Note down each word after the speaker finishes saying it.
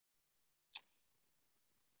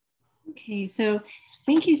Okay, so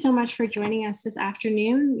thank you so much for joining us this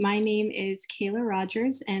afternoon. My name is Kayla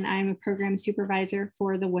Rogers, and I'm a program supervisor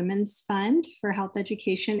for the Women's Fund for Health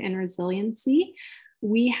Education and Resiliency.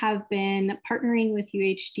 We have been partnering with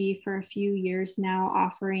UHD for a few years now,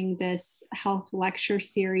 offering this health lecture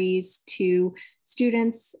series to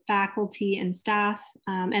students, faculty, and staff,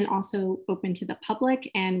 and also open to the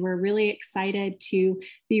public. And we're really excited to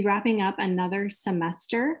be wrapping up another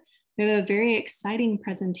semester. We have a very exciting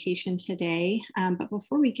presentation today, but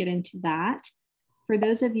before we get into that, for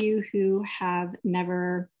those of you who have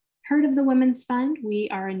never heard of the Women's Fund, we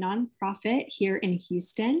are a nonprofit here in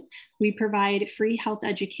Houston. We provide free health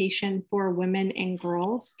education for women and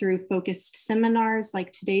girls through focused seminars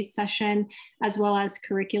like today's session, as well as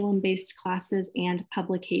curriculum-based classes and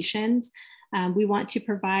publications. We want to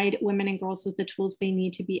provide women and girls with the tools they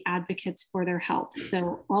need to be advocates for their health.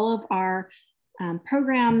 So all of our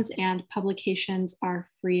programs and publications are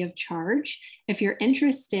free of charge. If you're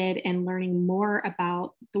interested in learning more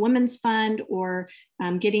about the Women's Fund or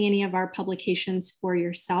getting any of our publications for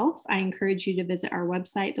yourself, I encourage you to visit our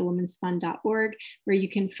website, thewomensfund.org, where you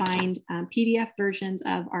can find PDF versions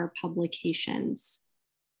of our publications.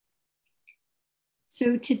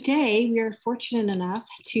 So today we are fortunate enough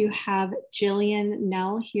to have Jillian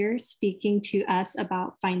Nell here speaking to us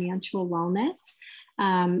about financial wellness.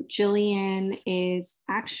 Jillian is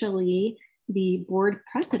actually the board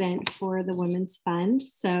president for the Women's Fund.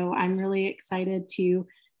 So I'm really excited to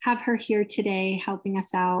have her here today helping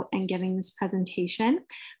us out and giving this presentation.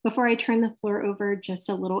 Before I turn the floor over, just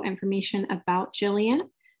a little information about Jillian.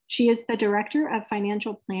 She is the Director of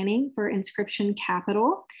Financial Planning for Inscription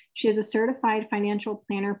Capital. She is a certified financial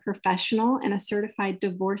planner professional and a certified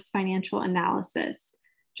divorce financial analysis.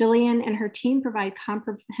 Jillian and her team provide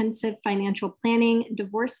comprehensive financial planning,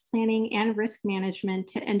 divorce planning, and risk management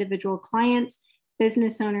to individual clients,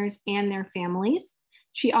 business owners, and their families.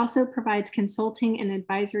 She also provides consulting and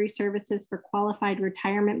advisory services for qualified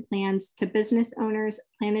retirement plans to business owners,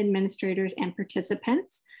 plan administrators, and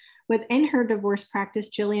participants. Within her divorce practice,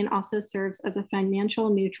 Jillian also serves as a financial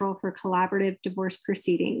neutral for collaborative divorce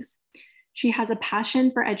proceedings. She has a passion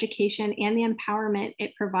for education and the empowerment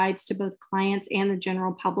it provides to both clients and the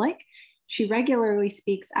general public. She regularly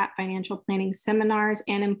speaks at financial planning seminars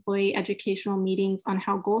and employee educational meetings on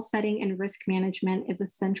how goal setting and risk management is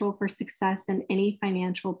essential for success in any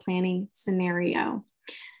financial planning scenario.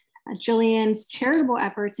 Jillian's charitable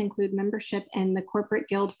efforts include membership in the Corporate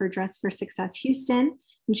Guild for Dress for Success Houston,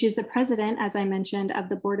 and she's the president, as I mentioned, of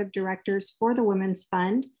the board of directors for the Women's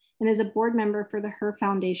Fund, and is a board member for the Her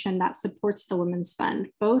Foundation that supports the Women's Fund,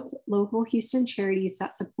 both local Houston charities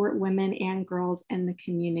that support women and girls in the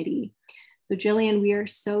community. So Jillian, we are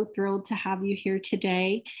so thrilled to have you here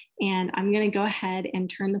today, and I'm gonna go ahead and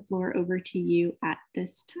turn the floor over to you at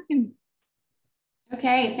this time.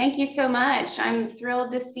 Okay, thank you so much. I'm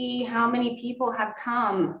thrilled to see how many people have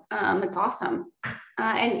come. It's awesome.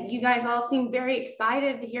 And you guys all seem very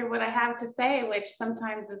excited to hear what I have to say, which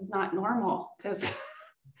sometimes is not normal because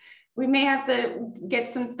we may have to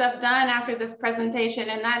get some stuff done after this presentation,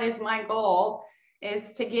 and that is my goal,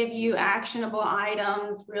 is to give you actionable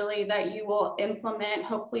items really that you will implement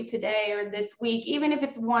hopefully today or this week, even if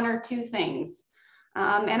it's one or two things.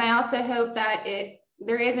 And I also hope that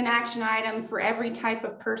there is an action item for every type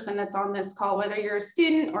of person that's on this call, whether you're a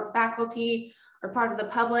student or faculty or part of the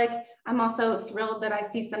public. I'm also thrilled that I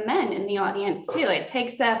see some men in the audience too. It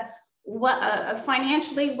takes a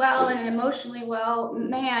financially well and an emotionally well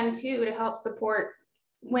man too to help support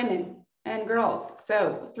women and girls.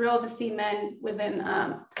 So thrilled to see men within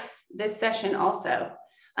this session also.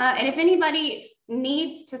 And if anybody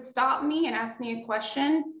needs to stop me and ask me a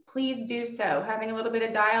question, please do so. Having a little bit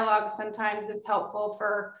of dialogue sometimes is helpful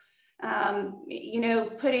for,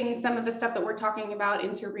 putting some of the stuff that we're talking about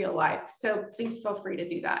into real life. So please feel free to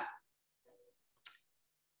do that.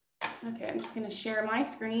 Okay, I'm just going to share my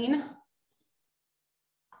screen.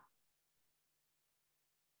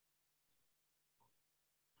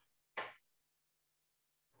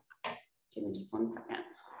 Give me just 1 second.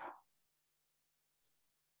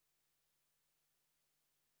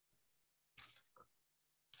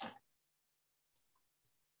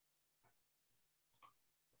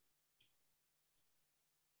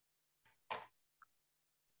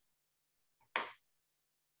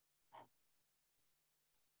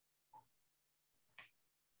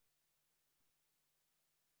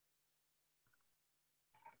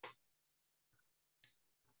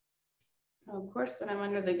 Of course, when I'm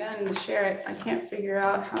under the gun to share it, I can't figure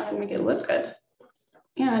out how to make it look good.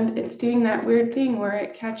 And it's doing that weird thing where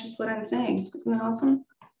it catches what I'm saying. Isn't that awesome?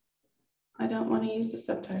 I don't want to use the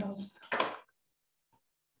subtitles.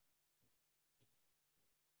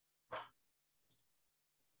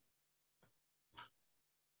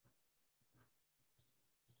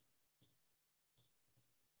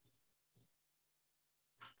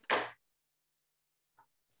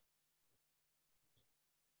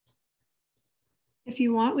 If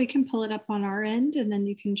you want, we can pull it up on our end and then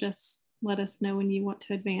you can just let us know when you want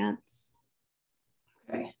to advance.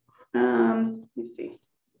 Okay, let me see.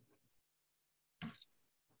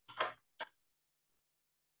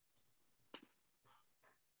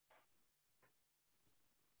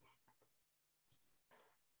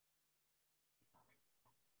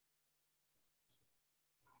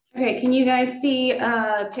 Okay, can you guys see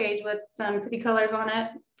a page with some pretty colors on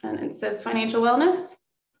it? And it says financial wellness?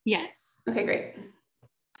 Yes. Okay, great.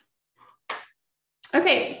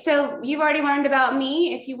 Okay, so you've already learned about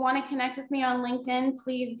me. If you want to connect with me on LinkedIn,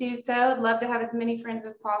 please do so. I'd love to have as many friends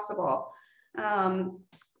as possible.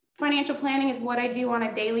 Financial planning is what I do on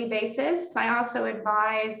a daily basis. I also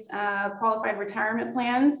advise qualified retirement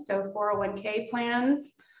plans, so 401k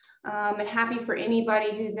plans. And happy for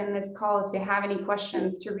anybody who's in this call, if they have any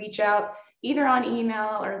questions, to reach out either on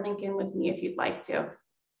email or LinkedIn with me if you'd like to.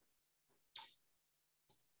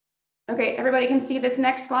 Okay, everybody can see this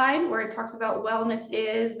next slide where it talks about wellness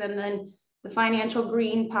is, and then the financial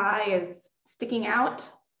green pie is sticking out.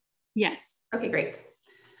 Yes. Okay, great.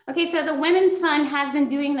 Okay, so the Women's Fund has been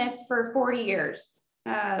doing this for 40 years,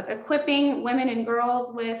 equipping women and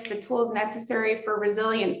girls with the tools necessary for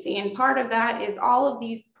resiliency. And part of that is all of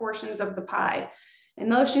these portions of the pie: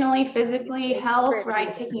 emotionally, physically, health,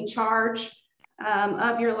 right? Taking charge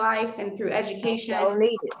of your life and through education.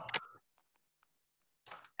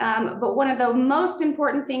 But one of the most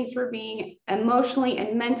important things for being emotionally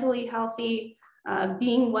and mentally healthy,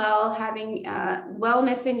 being well, having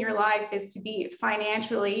wellness in your life, is to be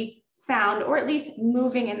financially sound, or at least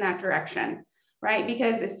moving in that direction, right?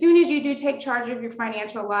 Because as soon as you do take charge of your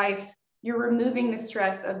financial life, you're removing the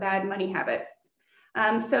stress of bad money habits.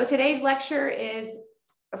 So today's lecture is,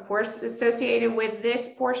 of course, associated with this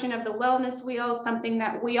portion of the wellness wheel, something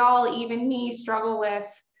that we all, even me, struggle with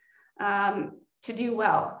to do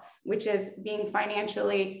well, which is being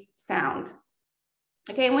financially sound.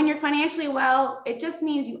 Okay, when you're financially well, it just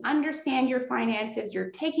means you understand your finances, you're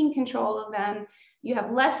taking control of them, you have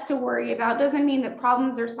less to worry about. Doesn't mean that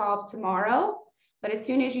problems are solved tomorrow, but as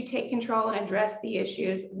soon as you take control and address the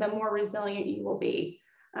issues, the more resilient you will be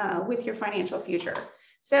with your financial future.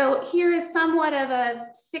 So here is somewhat of a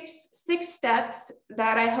six steps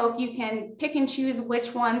that I hope you can pick and choose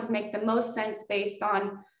which ones make the most sense based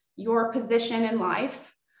on your position in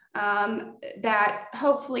life, that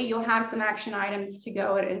hopefully you'll have some action items to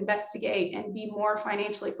go and investigate and be more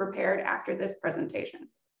financially prepared after this presentation.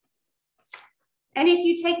 And if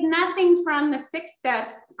you take nothing from the 6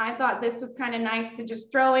 steps, I thought this was kind of nice to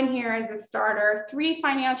just throw in here as a starter. 3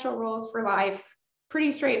 financial rules for life.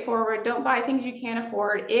 Pretty straightforward. Don't buy things you can't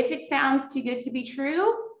afford. If it sounds too good to be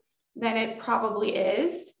true, then it probably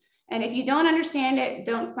is. And if you don't understand it,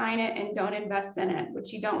 don't sign it and don't invest in it.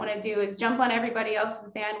 What you don't want to do is jump on everybody else's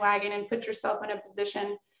bandwagon and put yourself in a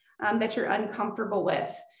position that you're uncomfortable with.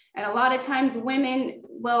 And a lot of times women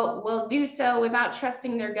will do so without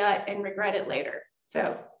trusting their gut and regret it later.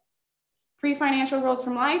 So 3 financial rules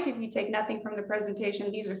from life. If you take nothing from the presentation,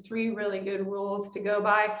 these are 3 really good rules to go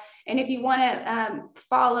by. And if you want to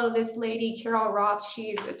follow this lady, Carol Roth,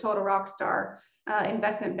 she's a total rock star.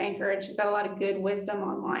 Investment banker, and she's got a lot of good wisdom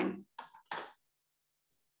online.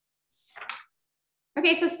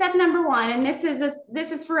 Okay, so step number 1, and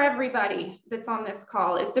this is for everybody that's on this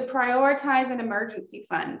call, is to prioritize an emergency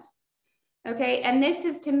fund. Okay, and this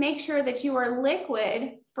is to make sure that you are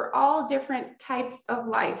liquid for all different types of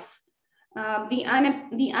life, the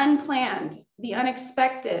unplanned, the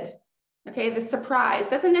unexpected. Okay, the surprise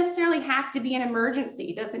doesn't necessarily have to be an emergency.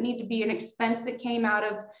 It doesn't need to be an expense that came out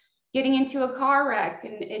of getting into a car wreck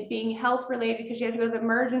and it being health related because you had to go to the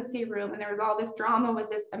emergency room and there was all this drama with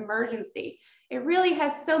this emergency. It really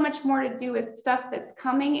has so much more to do with stuff that's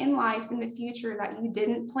coming in life in the future that you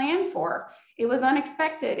didn't plan for. It was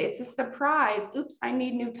unexpected. It's a surprise. Oops, I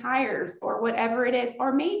need new tires, or whatever it is.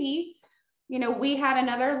 Or maybe, you know, we had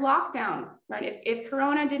another lockdown, right? If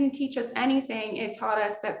Corona didn't teach us anything, it taught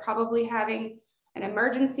us that probably having an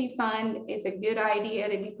emergency fund is a good idea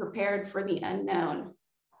to be prepared for the unknown.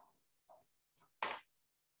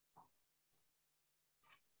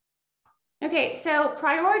 Okay, so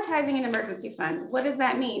prioritizing an emergency fund, what does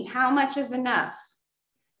that mean? How much is enough?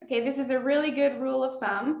 Okay, this is a really good rule of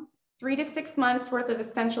thumb, 3 to 6 months worth of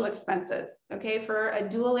essential expenses. Okay, for a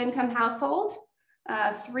dual income household,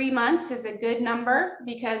 3 months is a good number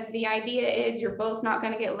because the idea is you're both not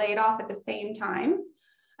going to get laid off at the same time.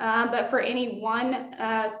 But for any one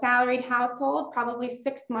salaried household, probably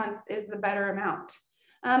 6 months is the better amount.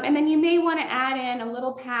 And then you may want to add in a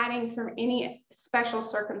little padding from any special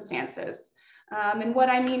circumstances. And what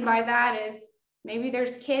I mean by that is Maybe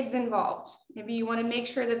there's kids involved. Maybe you want to make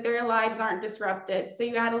sure that their lives aren't disrupted. So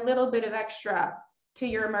you add a little bit of extra to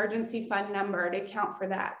your emergency fund number to account for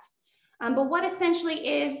that. But what essentially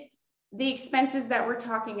is the expenses that we're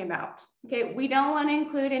talking about? Okay, we don't want to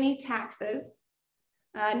include any taxes,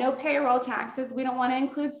 no payroll taxes. We don't want to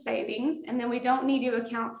include savings, and then we don't need to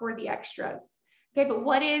account for the extras. Okay, but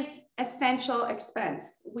what is essential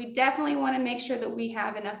expense? We definitely want to make sure that we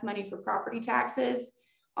have enough money for property taxes,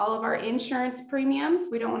 all of our insurance premiums.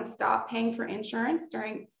 We don't want to stop paying for insurance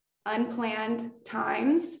during unplanned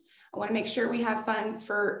times. I want to make sure we have funds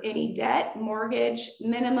for any debt, mortgage,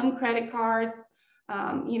 minimum credit cards,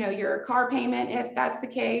 you know, your car payment, if that's the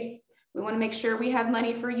case. We want to make sure we have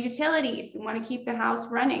money for utilities. We want to keep the house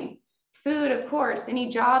running. Food, of course, any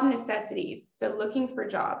job necessities. So looking for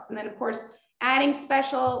jobs. And then, of course, adding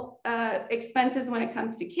special expenses when it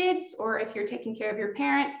comes to kids, or if you're taking care of your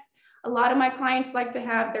parents. A lot of my clients like to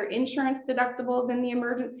have their insurance deductibles in the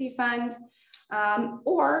emergency fund.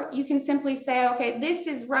 Or you can simply say, okay, this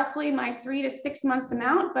is roughly my 3 to 6 months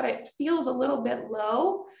amount, but it feels a little bit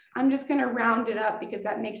low. I'm just going to round it up because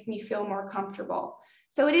that makes me feel more comfortable.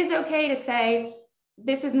 So it is okay to say,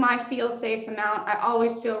 this is my feel safe amount. I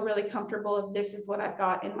always feel really comfortable if this is what I've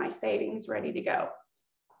got in my savings ready to go.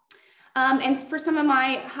 And for some of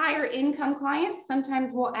my higher income clients,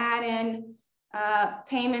 sometimes we'll add in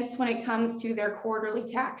payments when it comes to their quarterly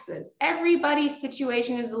taxes. Everybody's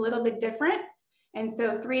situation is a little bit different. And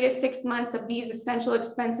so 3 to 6 months of these essential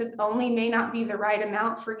expenses only may not be the right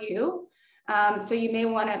amount for you. So you may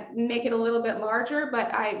want to make it a little bit larger,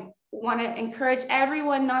 but I want to encourage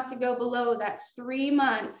everyone not to go below that 3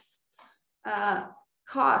 months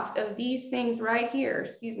cost of these things right here,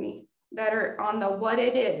 excuse me, that are on the what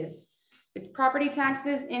it is. Property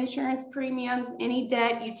taxes, insurance premiums, any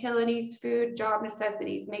debt, utilities, food, job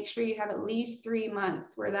necessities. Make sure you have at least 3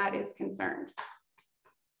 months where that is concerned.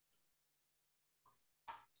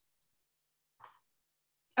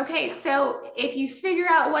 Okay, so if you figure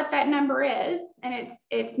out what that number is, and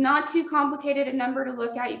it's not too complicated a number to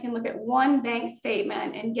look at, you can look at one bank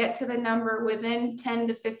statement and get to the number within 10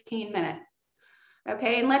 to 15 minutes.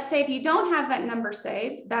 Okay, and let's say if you don't have that number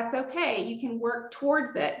saved, that's okay. You can work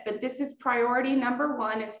towards it, but this is priority number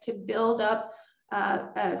one, is to build up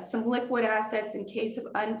some liquid assets in case of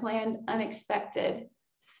unplanned, unexpected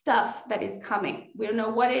stuff that is coming. We don't know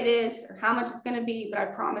what it is or how much it's going to be, but I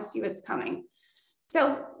promise you it's coming.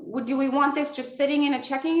 So do we want this just sitting in a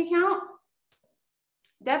checking account?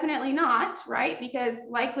 Definitely not, right? Because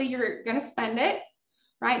likely you're going to spend it,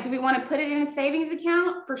 right? Do we want to put it in a savings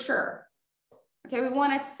account? For sure. Okay, we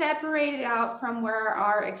want to separate it out from where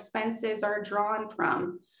our expenses are drawn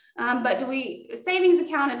from. But savings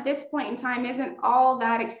account at this point in time isn't all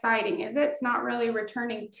that exciting, is it? It's not really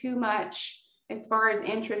returning too much as far as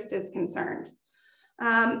interest is concerned.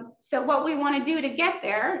 So what we want to do to get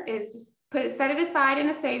there is set it aside in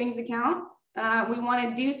a savings account. We want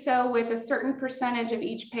to do so with a certain percentage of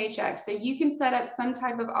each paycheck. So you can set up some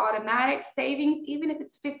type of automatic savings, even if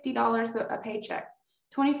it's $50 a paycheck,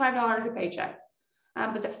 $25 a paycheck.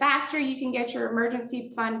 But the faster you can get your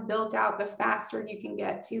emergency fund built out, the faster you can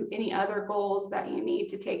get to any other goals that you need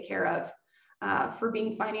to take care of for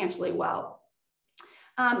being financially well.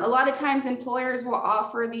 A lot of times employers will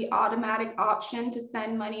offer the automatic option to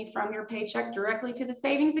send money from your paycheck directly to the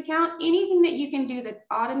savings account. Anything that you can do that's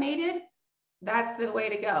automated, that's the way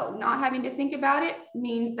to go. Not having to think about it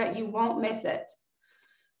means that you won't miss it.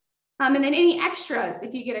 And then any extras,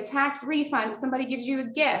 if you get a tax refund, somebody gives you a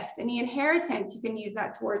gift, any inheritance, you can use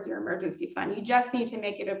that towards your emergency fund. You just need to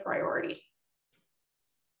make it a priority.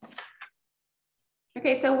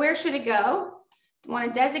 Okay, so where should it go? You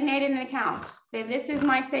want to designate an account. Say, this is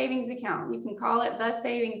my savings account. You can call it the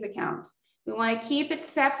savings account. We want to keep it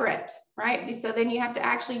separate, right? So then you have to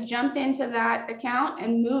actually jump into that account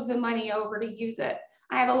and move the money over to use it.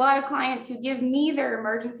 I have a lot of clients who give me their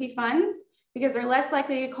emergency funds because they're less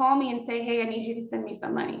likely to call me and say, hey, I need you to send me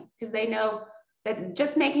some money, because they know that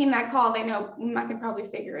just making that call, they know I can probably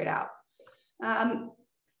figure it out.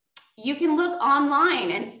 You can look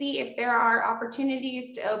online and see if there are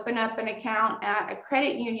opportunities to open up an account at a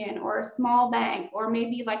credit union or a small bank, or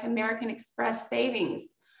maybe like American Express Savings.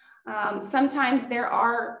 Sometimes there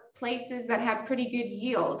are places that have pretty good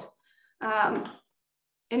yield. And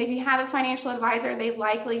if you have a financial advisor, they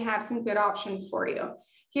likely have some good options for you.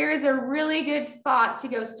 Here is a really good spot to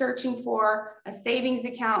go searching for a savings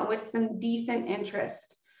account with some decent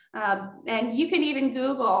interest. And you can even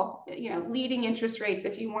Google, leading interest rates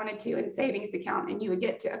if you wanted to in savings account, and you would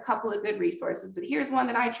get to a couple of good resources. But here's one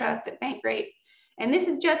that I trust at Bankrate, and this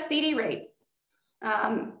is just CD rates.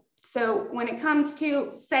 So when it comes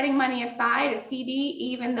to setting money aside, a CD,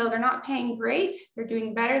 even though they're not paying great, they're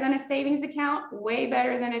doing better than a savings account, way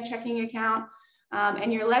better than a checking account,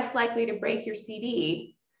 and you're less likely to break your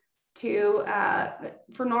CD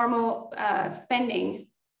for normal spending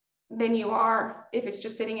than you are if it's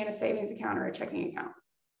just sitting in a savings account or a checking account.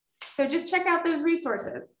 So just check out those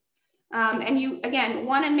resources. And you, again,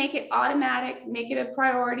 want to make it automatic, make it a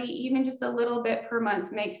priority, even just a little bit per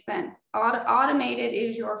month makes sense. Automated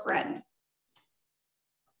is your friend.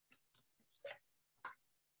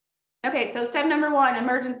 Okay, so step number one,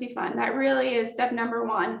 emergency fund. That really is step number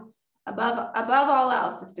one. Above all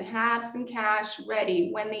else is to have some cash ready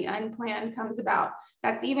when the unplanned comes about.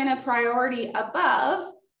 That's even a priority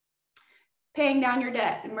above paying down your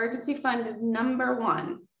debt. Emergency fund is number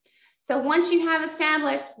one. So once you have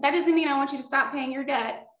established, that doesn't mean I want you to stop paying your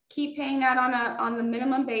debt. Keep paying that on the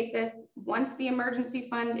minimum basis. Once the emergency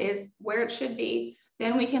fund is where it should be,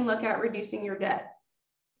 then we can look at reducing your debt,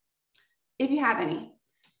 if you have any.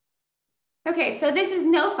 Okay, so this is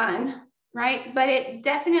no fun, right? But it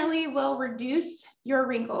definitely will reduce your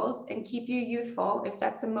wrinkles and keep you youthful, if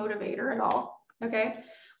that's a motivator at all, okay?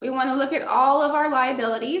 We wanna look at all of our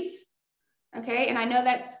liabilities. Okay, and I know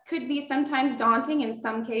that could be sometimes daunting in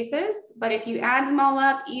some cases, but if you add them all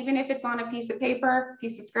up, even if it's on a piece of paper,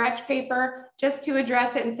 piece of scratch paper, just to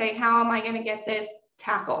address it and say, how am I going to get this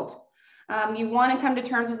tackled? You want to come to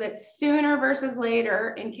terms with it sooner versus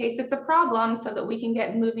later in case it's a problem so that we can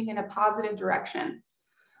get moving in a positive direction.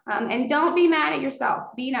 And don't be mad at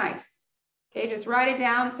yourself, be nice. Okay, just write it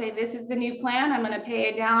down, say, this is the new plan, I'm going to pay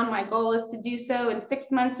it down. My goal is to do so in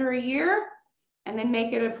 6 months or a year, and then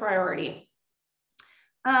make it a priority.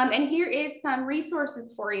 And here is some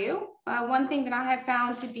resources for you. One thing that I have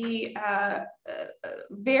found to be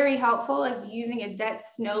very helpful is using a debt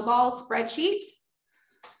snowball spreadsheet.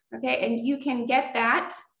 Okay, and you can get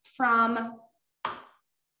that from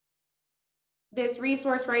this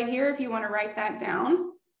resource right here if you want to write that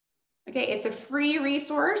down. Okay, it's a free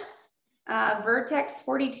resource,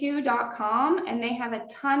 vertex42.com, and they have a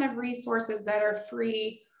ton of resources that are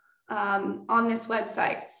free on this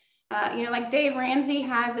website. You know, like Dave Ramsey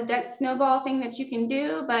has a debt snowball thing that you can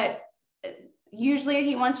do, but usually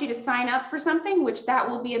he wants you to sign up for something, which that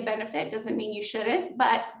will be a benefit, doesn't mean you shouldn't,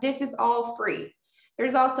 but this is all free.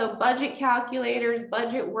 There's also budget calculators,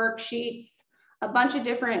 budget worksheets, a bunch of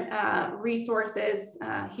different resources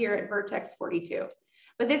here at Vertex 42.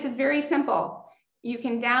 But this is very simple. You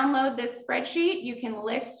can download this spreadsheet, you can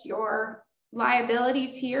list your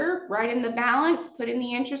liabilities here, write in the balance, put in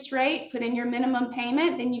the interest rate, put in your minimum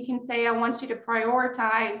payment, then you can say, I want you to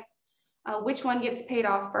prioritize which one gets paid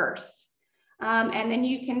off first. And then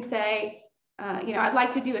you can say, you know, I'd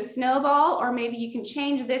like to do a snowball, or maybe you can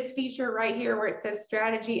change this feature right here where it says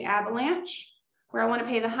strategy avalanche, where I want to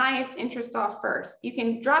pay the highest interest off first. You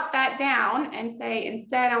can drop that down and say,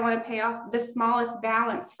 instead, I want to pay off the smallest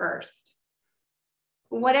balance first.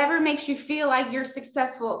 Whatever makes you feel like you're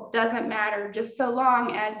successful doesn't matter, just so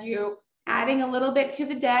long as you adding a little bit to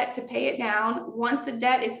the debt to pay it down. Once the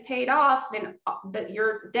debt is paid off, then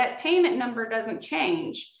your debt payment number doesn't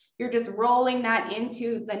change. You're just rolling that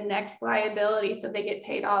into the next liability so they get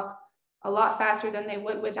paid off a lot faster than they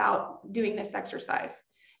would without doing this exercise.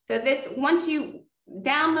 So this, once you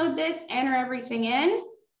download this, enter everything in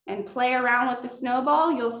and play around with the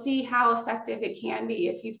snowball, you'll see how effective it can be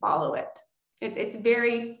if you follow it. It's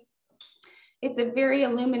very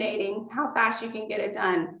illuminating how fast you can get it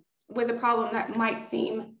done with a problem that might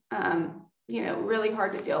seem, you know, really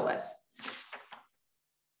hard to deal with.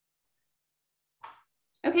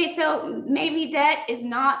 Okay, so maybe debt is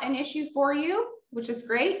not an issue for you, which is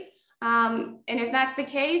great. And if that's the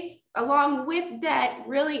case, along with debt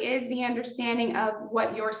really is the understanding of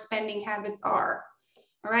what your spending habits are.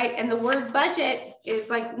 All right, and the word budget is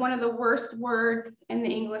like one of the worst words in the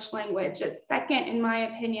English language. It's second, in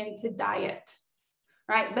my opinion, to diet,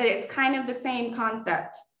 right? But it's kind of the same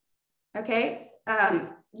concept, okay?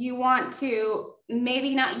 You want to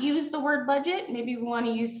maybe not use the word budget, maybe you want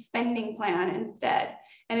to use spending plan instead.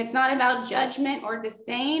 And it's not about judgment or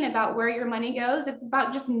disdain about where your money goes. It's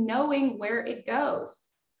about just knowing where it goes,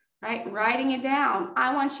 right? Writing it down.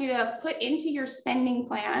 I want you to put into your spending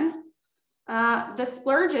plan the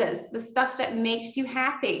splurges, the stuff that makes you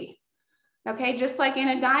happy. Okay, just like in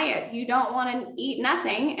a diet, you don't want to eat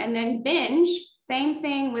nothing and then binge. Same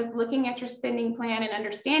thing with looking at your spending plan and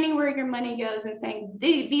understanding where your money goes and saying,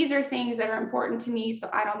 these are things that are important to me, so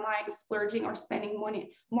I don't mind splurging or spending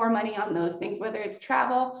more money on those things, whether it's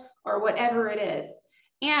travel or whatever it is.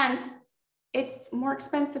 And it's more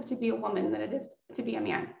expensive to be a woman than it is to be a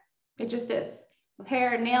man. It just is. With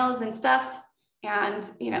hair and nails and stuff, and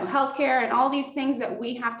healthcare and all these things that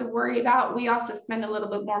we have to worry about. We also spend a little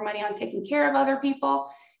bit more money on taking care of other people.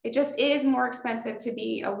 It just is more expensive to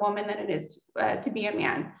be a woman than it is to be a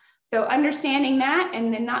man. So understanding that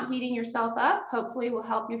and then not beating yourself up, hopefully will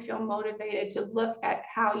help you feel motivated to look at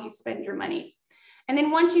how you spend your money. And then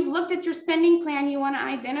once you've looked at your spending plan, you want to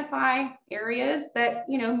identify areas that,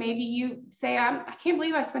 maybe you say, I can't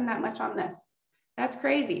believe I spend that much on this. That's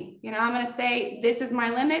crazy. I'm going to say, this is my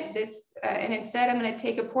limit, and instead I'm going to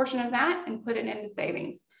take a portion of that and put it into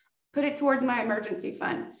savings, put it towards my emergency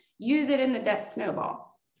fund, use it in the debt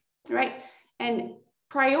snowball, right? And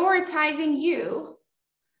prioritizing you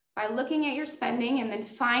by looking at your spending and then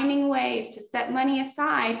finding ways to set money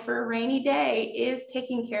aside for a rainy day is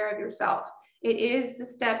taking care of yourself. It is the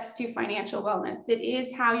steps to financial wellness. It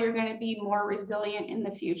is how you're going to be more resilient in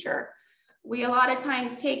the future. We a lot of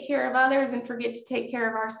times take care of others and forget to take care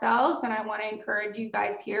of ourselves. And I want to encourage you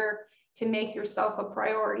guys here to make yourself a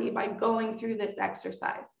priority by going through this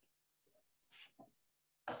exercise.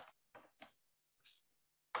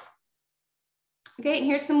 Okay, and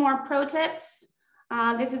here's some more pro tips.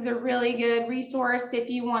 This is a really good resource if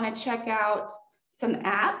you want to check out some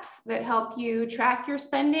apps that help you track your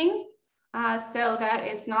spending so that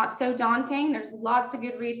it's not so daunting. There's lots of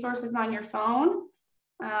good resources on your phone.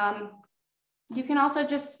 You can also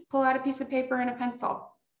just pull out a piece of paper and a pencil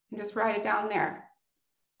and just write it down there.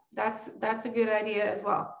 That's a good idea as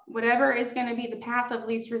well. Whatever is going to be the path of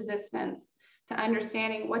least resistance to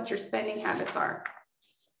understanding what your spending habits are.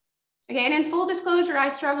 Okay, and in full disclosure, I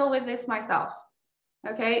struggle with this myself.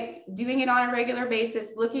 Okay, doing it on a regular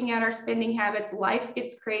basis, looking at our spending habits, life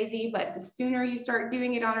gets crazy, but the sooner you start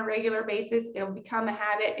doing it on a regular basis, it'll become a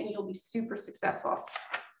habit and you'll be super successful.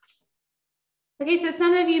 Okay, so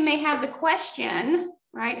some of you may have the question,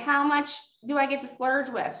 right? How much do I get to splurge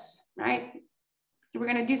with, right? We're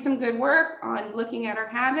going to do some good work on looking at our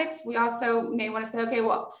habits. We also may want to say, okay,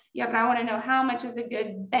 well, yeah, but I want to know how much is a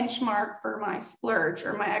good benchmark for my splurge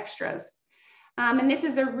or my extras. And this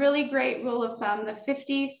is a really great rule of thumb, the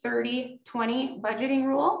 50-30-20 budgeting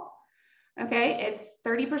rule. Okay, it's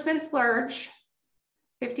 30% splurge,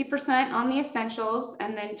 50% on the essentials,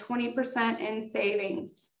 and then 20% in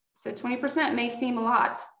savings. So 20% may seem a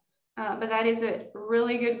lot, but that is a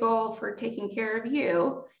really good goal for taking care of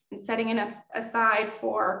you and setting enough aside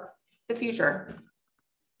for the future.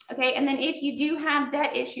 Okay, and then if you do have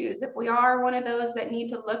debt issues, if we are one of those that need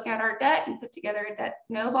to look at our debt and put together a debt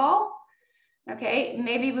snowball, okay,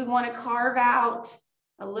 maybe we want to carve out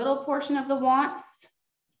a little portion of the wants,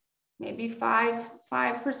 maybe 5%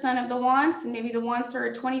 of the wants, and maybe the wants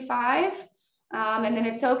are 25. And then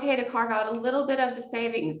it's okay to carve out a little bit of the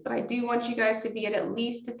savings, but I do want you guys to be at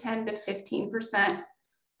least a 10 to 15%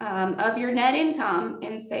 of your net income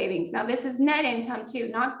in savings. Now this is net income too,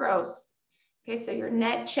 not gross. Okay, so your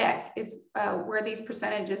net check is where these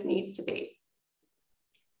percentages needs to be.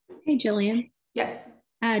 Hey, Jillian. Yes.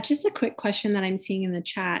 Just a quick question that I'm seeing in the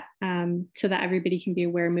chat so that everybody can be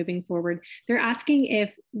aware moving forward. They're asking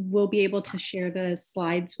if we'll be able to share the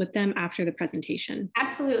slides with them after the presentation.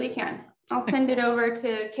 Absolutely can. I'll send it over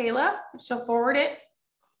to Kayla. She'll forward it.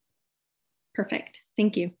 Perfect.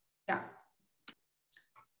 Thank you. Yeah.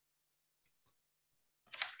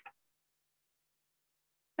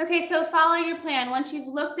 Okay, so follow your plan. Once you've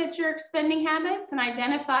looked at your spending habits and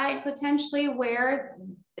identified potentially where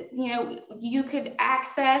you could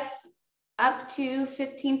access up to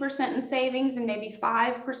 15% in savings and maybe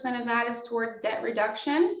 5% of that is towards debt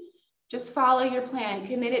reduction, just follow your plan,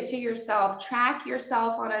 commit it to yourself, track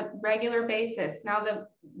yourself on a regular basis. Now,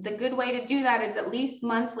 the good way to do that is at least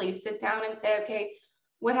monthly, sit down and say, okay,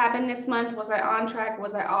 what happened this month? Was I on track?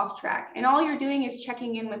 Was I off track? And all you're doing is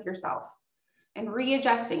checking in with yourself and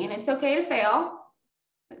readjusting. And it's okay to fail,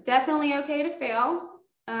 definitely okay to fail.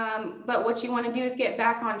 But what you want to do is get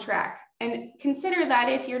back on track. And consider that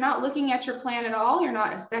if you're not looking at your plan at all, you're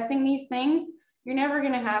not assessing these things, you're never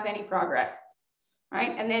going to have any progress,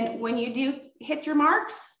 right? And then when you do hit your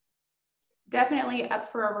marks, definitely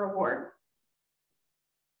up for a reward.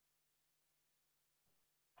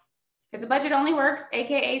 Because a budget only works,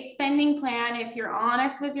 AKA spending plan, if you're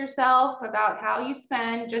honest with yourself about how you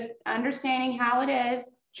spend, just understanding how it is,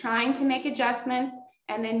 trying to make adjustments,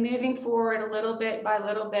 and then moving forward a little bit by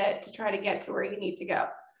little bit to try to get to where you need to go.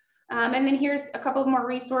 And then here's a couple more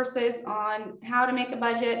resources on how to make a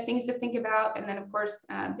budget, things to think about. And then of course,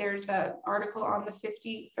 there's an article on the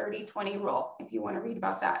 50-30-20 rule if you want to read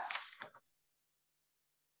about that.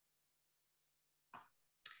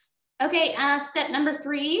 Okay, step number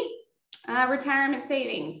 3, retirement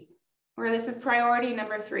savings, or this is priority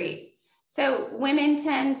number 3. So women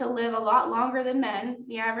tend to live a lot longer than men.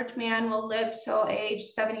 The average man will live till age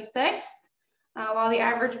 76, while the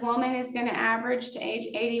average woman is going to average to age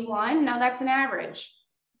 81. Now that's an average,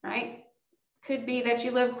 right? Could be that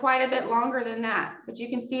you live quite a bit longer than that, but you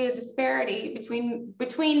can see a disparity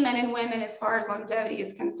between men and women as far as longevity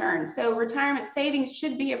is concerned. So retirement savings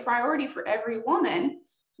should be a priority for every woman,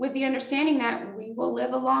 with the understanding that we will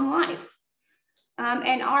live a long life.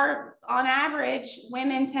 And on average,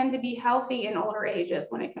 women tend to be healthy in older ages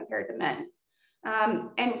when compared to men.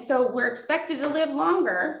 And so we're expected to live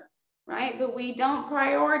longer, right? But we don't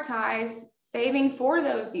prioritize saving for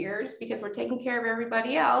those years because we're taking care of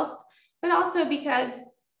everybody else, but also because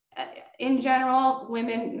in general,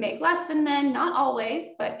 women make less than men, not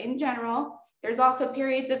always, but in general, there's also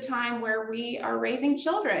periods of time where we are raising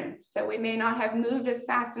children. So we may not have moved as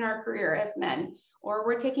fast in our career as men, or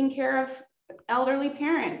we're taking care of elderly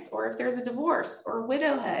parents, or if there's a divorce or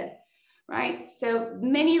widowhood, right? So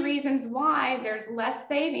many reasons why there's less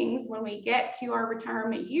savings when we get to our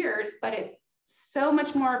retirement years, but it's so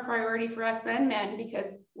much more a priority for us than men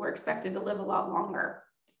because we're expected to live a lot longer.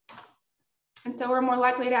 And so we're more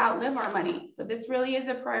likely to outlive our money. So this really is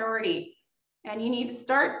a priority. And you need to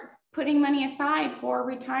start putting money aside for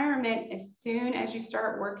retirement as soon as you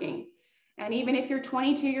start working. And even if you're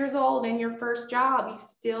 22 years old in your first job, you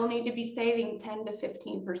still need to be saving 10 to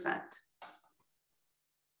 15%.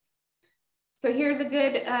 So here's a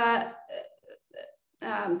good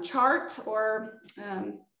chart or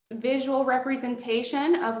visual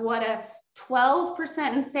representation of what a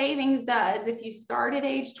 12% in savings does. If you start at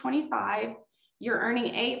age 25, you're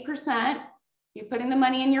earning 8%. You put in the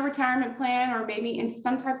money in your retirement plan or maybe into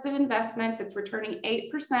some types of investments, it's returning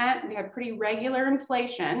 8%. We have pretty regular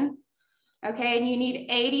inflation. Okay, and you need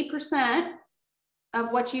 80% of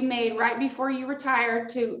what you made right before you retired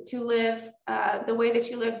to live the way that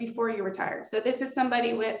you lived before you retired. So this is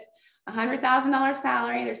somebody with a $100,000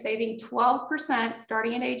 salary. They're saving 12%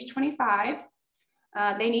 starting at age 25.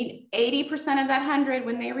 They need 80% of that 100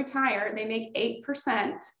 when they retire. They make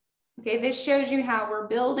 8%. Okay, this shows you how we're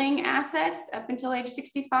building assets up until age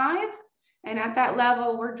 65. And at that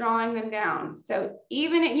level, we're drawing them down. So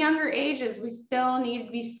even at younger ages, we still need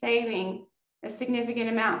to be saving a significant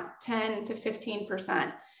amount, 10 to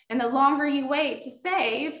 15%. And the longer you wait to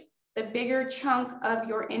save, the bigger chunk of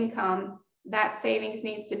your income that savings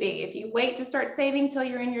needs to be. If you wait to start saving till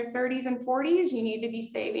you're in your 30s and 40s, you need to be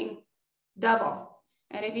saving double.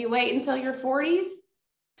 And if you wait until your 40s,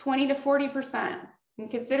 20 to 40%.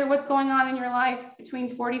 And consider what's going on in your life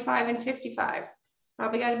between 45 and 55.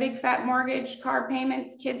 Probably got a big fat mortgage, car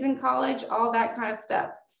payments, kids in college, all that kind of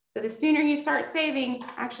stuff. So the sooner you start saving,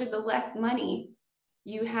 actually the less money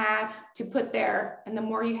you have to put there and the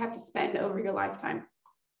more you have to spend over your lifetime.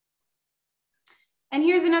 And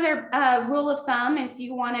here's another rule of thumb if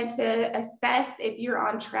you wanted to assess if you're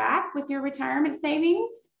on track with your retirement savings.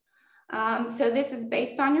 So this is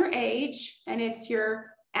based on your age and it's your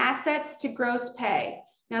assets to gross pay.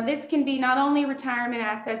 Now this can be not only retirement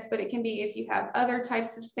assets, but it can be if you have other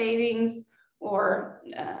types of savings or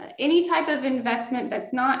any type of investment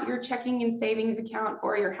that's not your checking and savings account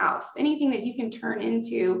or your house, anything that you can turn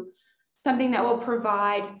into something that will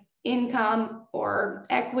provide income or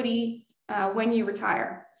equity when you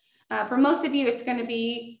retire. For most of you, it's going to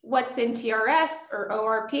be what's in TRS or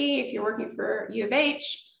ORP if you're working for U of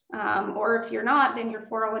H, or if you're not, then your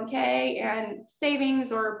 401k and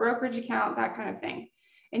savings or brokerage account, that kind of thing.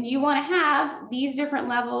 And you want to have these different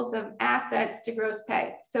levels of assets to gross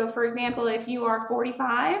pay. So for example, if you are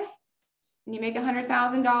 45 and you make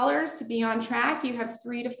 $100,000 to be on track, you have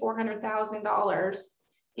 $300,000 to $400,000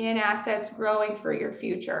 in assets growing for your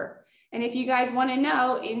future. And if you guys want to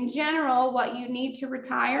know in general what you need to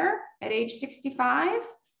retire at age 65,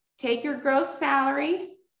 take your gross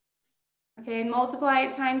salary, okay, and multiply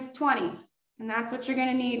it times 20. And that's what you're going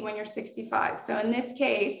to need when you're 65. So in this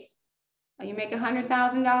case, you make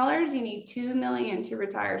 $100,000, you need $2 million to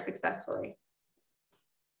retire successfully.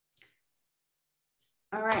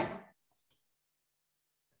 All right.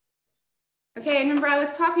 Okay, remember I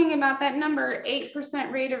was talking about that number,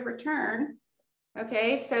 8% rate of return.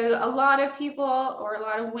 Okay, so a lot of people or a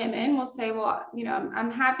lot of women will say, well, you know, I'm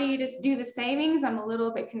happy to do the savings. I'm a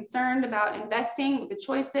little bit concerned about investing with the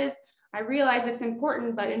choices. I realize it's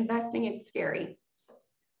important, but investing is scary,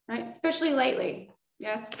 right? Especially lately,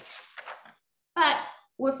 yes. But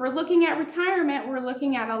if we're looking at retirement, we're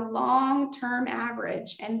looking at a long-term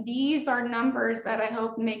average. And these are numbers that I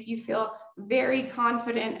hope make you feel very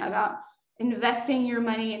confident about investing your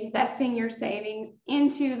money, investing your savings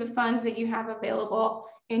into the funds that you have available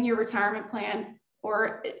in your retirement plan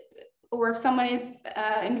or or if someone is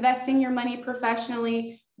investing your money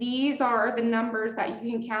professionally, these are the numbers that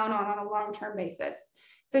you can count on a long-term basis.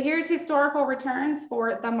 So here's historical returns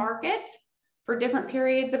for the market for different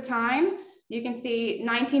periods of time. You can see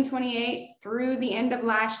 1928 through the end of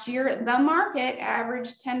last year, the market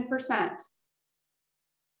averaged 10%.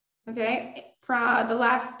 Okay, from the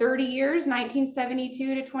last 30 years,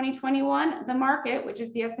 1972 to 2021, the market, which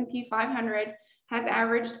is the S&P 500, has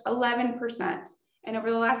averaged 11%. And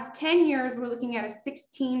over the last 10 years, we're looking at a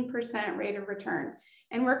 16% rate of return.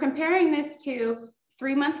 And we're comparing this to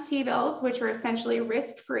 3-month T-bills, which are essentially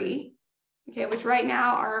risk-free, okay, which right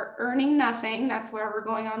now are earning nothing. That's where we're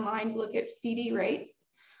going online to look at CD rates,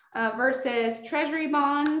 versus Treasury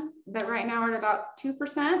bonds that right now are at about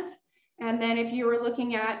 2%. And then if you were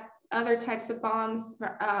looking at other types of bonds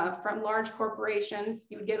from large corporations,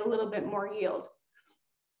 you would get a little bit more yield.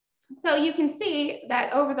 So you can see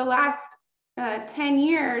that over the last 10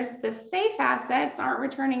 years, the safe assets aren't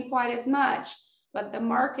returning quite as much, but the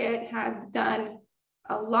market has done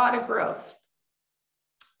a lot of growth.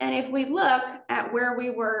 And if we look at where we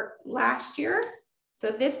were last year,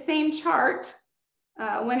 so this same chart,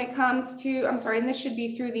 when it comes to, I'm sorry, and this should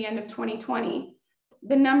be through the end of 2020,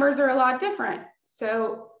 the numbers are a lot different.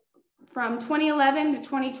 So from 2011 to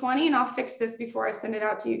 2020, and I'll fix this before I send it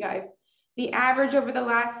out to you guys, the average over the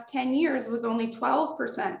last 10 years was only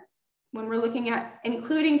 12%. When we're looking at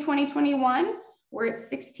including 2021, we're at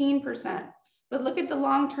 16%. But look at the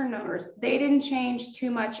long-term numbers. They didn't change too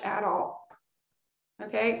much at all.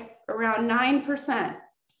 Okay, around 9%,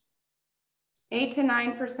 8 to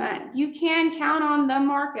 9%. You can count on the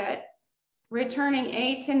market returning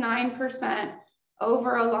 8 to 9%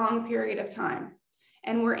 over a long period of time.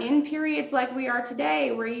 And we're in periods like we are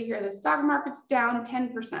today where you hear the stock market's down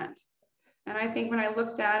 10%. And I think when I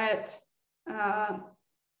looked at it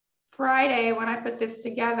Friday, when I put this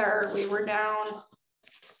together, we were down,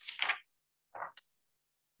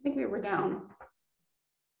 I think we were down.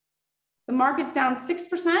 The market's down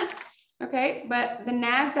 6%, okay? But the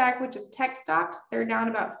NASDAQ, which is tech stocks, they're down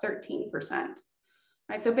about 13%.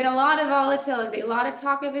 Right, so been a lot of volatility, a lot of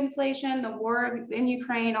talk of inflation, the war in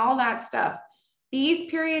Ukraine, all that stuff. These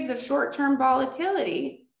periods of short-term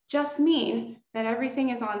volatility just mean that everything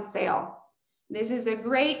is on sale. This is a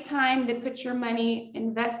great time to put your money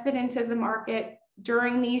invested into the market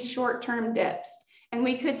during these short-term dips. And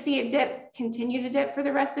we could see a dip, continue to dip for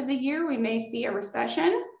the rest of the year. We may see a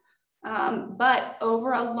recession, but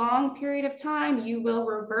over a long period of time, you will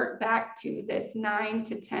revert back to this 9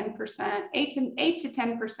 to 10%, 8 to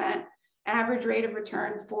 10% average rate of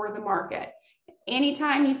return for the market.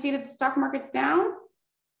 Anytime you see that the stock market's down,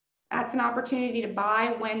 that's an opportunity to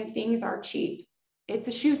buy when things are cheap. It's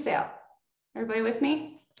a shoe sale. Everybody with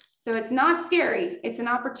me? So it's not scary. It's an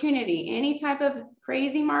opportunity. Any type of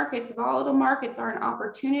crazy markets, volatile markets are an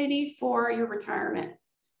opportunity for your retirement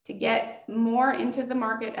to get more into the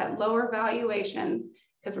market at lower valuations,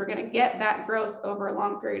 because we're going to get that growth over a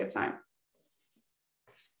long period of time.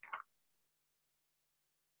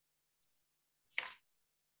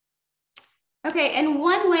 Okay, and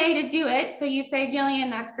one way to do it, so you say,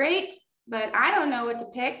 Jillian, that's great, but I don't know what to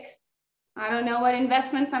pick. I don't know what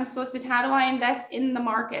investments I'm supposed to, how do I invest in the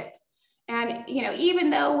market? And, you know, even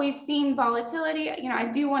though we've seen volatility, you know, I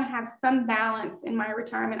do want to have some balance in my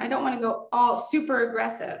retirement. I don't want to go all super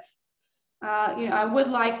aggressive. You know, I would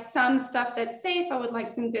like some stuff that's safe. I would like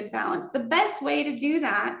some good balance. The best way to do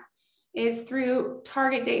that is through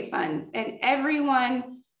target date funds. And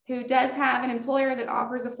everyone who does have an employer that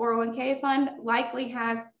offers a 401k fund likely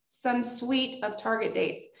has some suite of target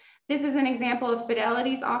dates. This is an example of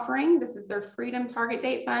Fidelity's offering. This is their Freedom Target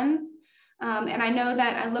Date Funds. And I know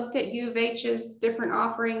that I looked at U of H's different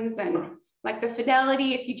offerings, and like the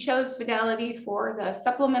Fidelity, if you chose Fidelity for the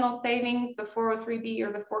supplemental savings, the 403B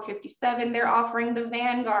or the 457, they're offering the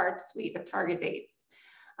Vanguard suite of target dates.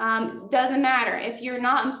 Doesn't matter. If you're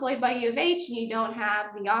not employed by U of H and you don't have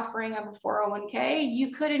the offering of a 401k,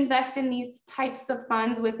 you could invest in these types of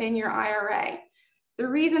funds within your IRA. The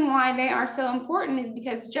reason why they are so important is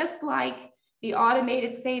because just like the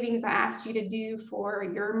automated savings I asked you to do for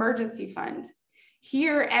your emergency fund,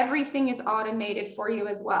 here everything is automated for you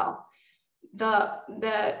as well.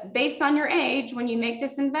 Based on your age, when you make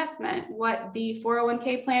this investment, what the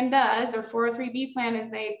 401k plan does, or 403b plan, is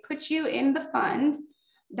they put you in the fund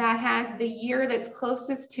that has the year that's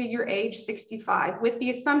closest to your age 65, with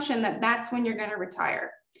the assumption that that's when you're going to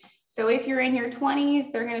retire. So if you're in your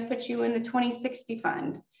 20s, they're going to put you in the 2060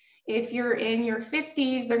 fund. If you're in your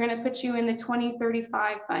 50s, they're going to put you in the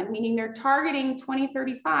 2035 fund, meaning they're targeting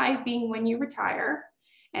 2035 being when you retire.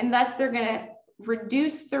 And thus they're going to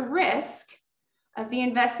reduce the risk of the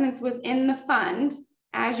investments within the fund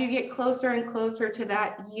as you get closer and closer to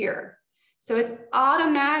that year. So it's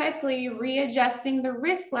automatically readjusting the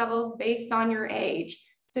risk levels based on your age.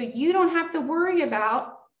 So you don't have to worry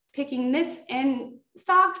about picking this in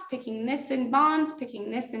stocks, picking this in bonds, picking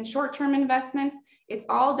this in short-term investments. It's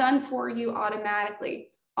all done for you automatically.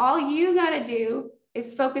 All you got to do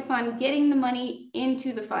is focus on getting the money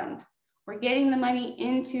into the fund or getting the money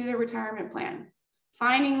into the retirement plan,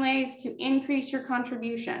 finding ways to increase your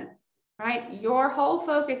contribution, right? Your whole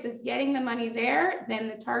focus is getting the money there, then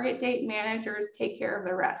the target date managers take care of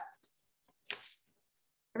the rest.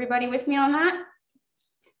 Everybody with me on that?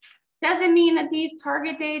 Doesn't mean that these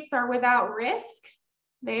target dates are without risk.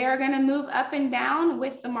 They are going to move up and down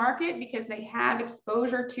with the market because they have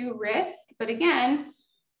exposure to risk. But again,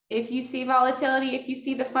 if you see volatility, if you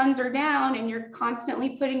see the funds are down and you're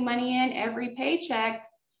constantly putting money in every paycheck,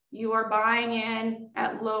 you are buying in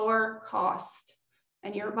at lower cost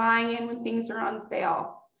and you're buying in when things are on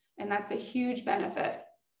sale. And that's a huge benefit.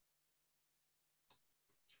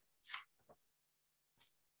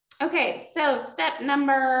 Okay, so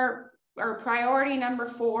priority number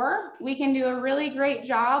 4, we can do a really great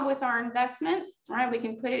job with our investments, right? We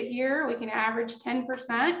can put it here, we can average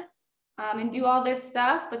 10% and do all this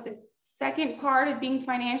stuff. But the second part of being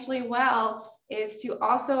financially well is to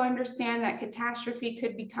also understand that catastrophe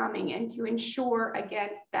could be coming and to insure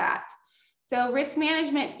against that. So risk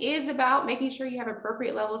management is about making sure you have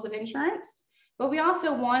appropriate levels of insurance, but we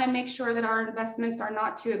also want to make sure that our investments are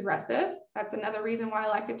not too aggressive. That's another reason why I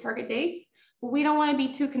like the target dates. But we don't want to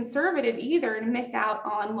be too conservative either and miss out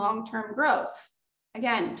on long-term growth.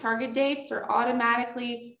 Again, target dates are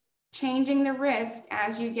automatically changing the risk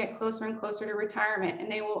as you get closer and closer to retirement.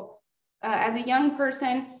 And they will, as a young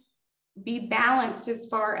person, be balanced as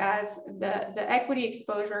far as the equity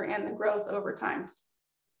exposure and the growth over time.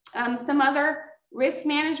 Some other risk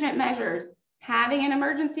management measures. Having an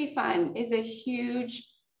emergency fund is a huge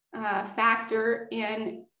factor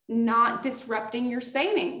in not disrupting your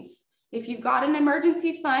savings. If you've got an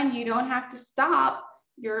emergency fund, you don't have to stop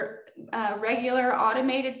your regular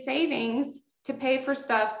automated savings to pay for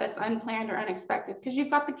stuff that's unplanned or unexpected because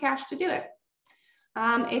you've got the cash to do it.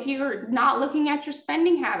 If you're not looking at your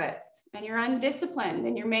spending habits and you're undisciplined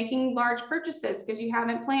and you're making large purchases because you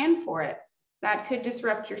haven't planned for it, that could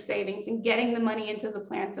disrupt your savings and getting the money into the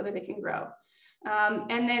plan so that it can grow.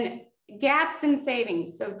 And then gaps in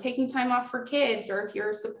savings. So taking time off for kids, or if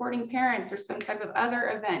you're supporting parents or some type of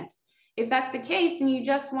other event. If that's the case, then you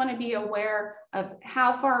just want to be aware of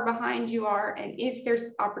how far behind you are and if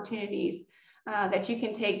there's opportunities that you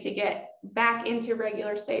can take to get back into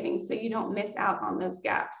regular savings so you don't miss out on those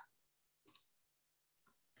gaps.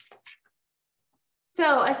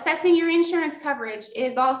 So assessing your insurance coverage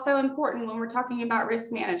is also important when we're talking about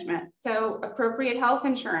risk management. So appropriate health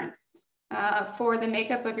insurance for the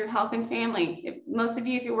makeup of your health and family. Most of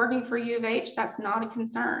you, if you're working for U of H, that's not a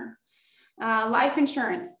concern. Life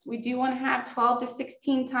insurance, we do want to have 12 to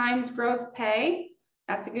 16 times gross pay.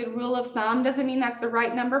 That's a good rule of thumb. Doesn't mean that's the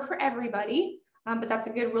right number for everybody, but that's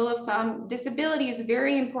a good rule of thumb. Disability is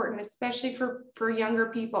very important, especially for younger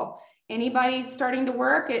people. Anybody starting to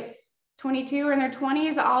work at 22 or in their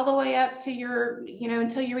 20s, all the way up to your,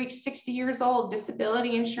 until you reach 60 years old,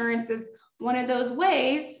 disability insurance is one of those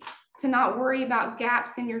ways to not worry about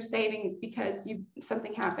gaps in your savings because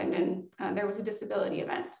something happened and there was a disability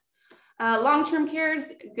event. Long-term care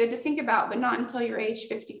is good to think about, but not until you're age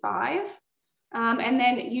 55. And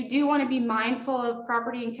then you do want to be mindful of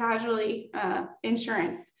property and casualty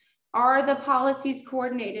insurance. Are the policies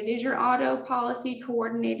coordinated? Is your auto policy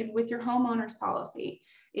coordinated with your homeowner's policy?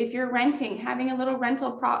 If you're renting, having a little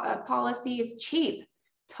rental policy is cheap,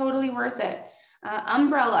 totally worth it.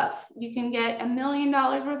 Umbrella, you can get $1 million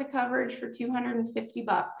worth of coverage for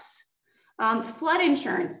 $250. Flood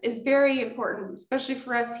insurance is very important, especially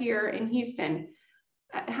for us here in Houston.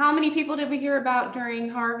 How many people did we hear about during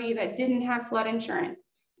Harvey that didn't have flood insurance?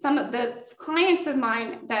 Some of the clients of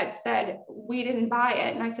mine that said, we didn't buy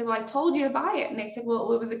it. And I said, well, I told you to buy it. And they said,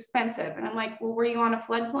 well, it was expensive. And I'm like, well, were you on a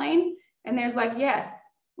floodplain? And there's like, yes.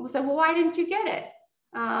 We said, well, why didn't you get it?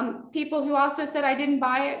 People who also said, I didn't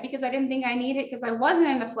buy it because I didn't think I needed it because I wasn't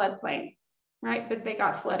in a floodplain, right? But they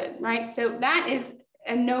got flooded, right? So that is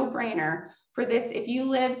a no-brainer for this. If you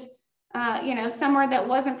lived, somewhere that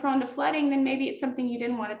wasn't prone to flooding, then maybe it's something you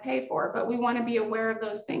didn't want to pay for, but we want to be aware of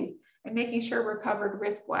those things and making sure we're covered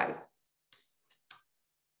risk-wise.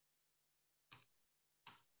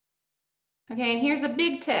 Okay, and here's a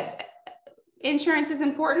big tip. Insurance is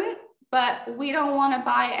important, but we don't want to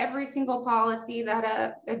buy every single policy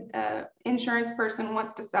that a insurance person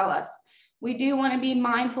wants to sell us. We do want to be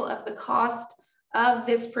mindful of the cost of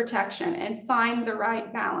this protection and find the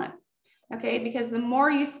right balance. Okay, because the more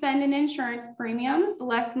you spend in insurance premiums, the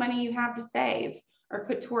less money you have to save or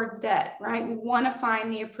put towards debt, right? We want to find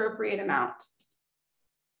the appropriate amount.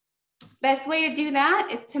 Best way to do that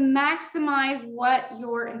is to maximize what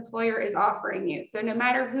your employer is offering you. So no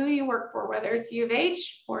matter who you work for, whether it's U of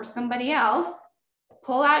H or somebody else,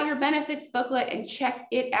 pull out your benefits booklet and check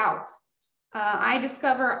it out. I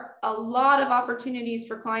discover a lot of opportunities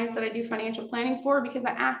for clients that I do financial planning for because I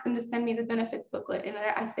ask them to send me the benefits booklet. And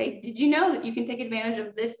I say, did you know that you can take advantage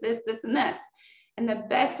of this, this, this, and this? And the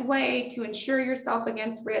best way to insure yourself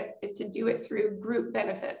against risk is to do it through group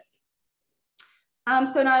benefits.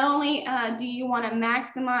 So not only do you want to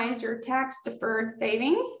maximize your tax deferred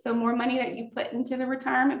savings, so more money that you put into the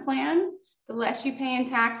retirement plan, the less you pay in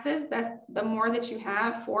taxes, the more that you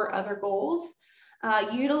have for other goals.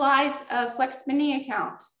 Utilize a flex spending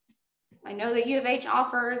account. I know that U of H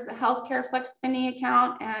offers a healthcare flex spending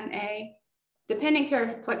account and a dependent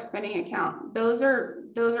care flex spending account. Those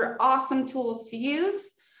are awesome tools to use.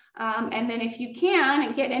 And then if you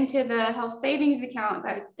can get into the health savings account,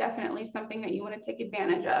 that is definitely something that you want to take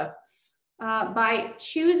advantage of. By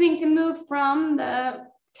choosing to move from the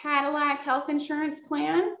Cadillac health insurance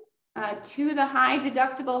plan to the high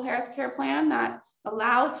deductible healthcare plan that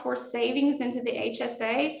allows for savings into the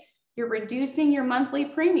HSA, you're reducing your monthly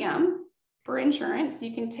premium for insurance.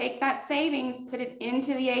 You can take that savings, put it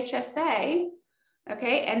into the HSA,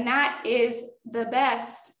 okay? And that is the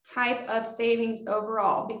best type of savings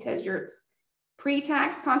overall because your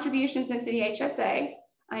pre-tax contributions into the HSA.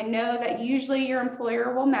 I know that usually your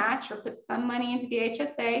employer will match or put some money into the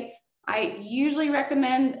HSA. I usually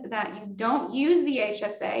recommend that you don't use the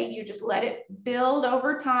HSA. You just let it build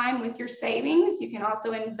over time with your savings. You can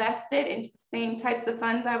also invest it into the same types of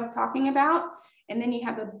funds I was talking about. And then you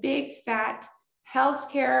have a big fat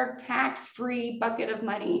healthcare tax-free bucket of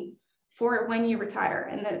money for when you retire.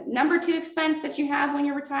 And the number 2 expense that you have when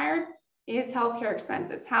you're retired is healthcare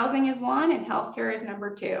expenses. Housing is 1 and healthcare is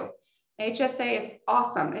number 2. HSA is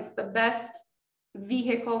awesome. It's the best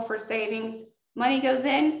vehicle for savings. Money goes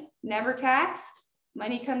in, never taxed.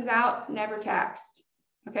 Money comes out, never taxed.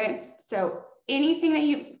 Okay, so anything that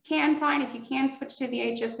you can find, if you can switch to the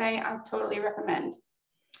HSA, I totally recommend.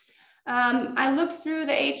 I looked through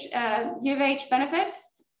the U of H benefits.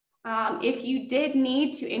 If you did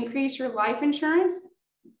need to increase your life insurance,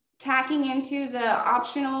 tacking into the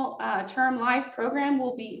optional term life program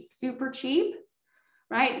will be super cheap,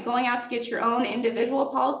 right? Going out to get your own individual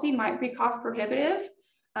policy might be cost prohibitive.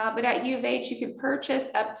 But at U of H, you can purchase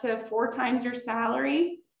up to 4 times your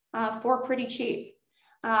salary for pretty cheap.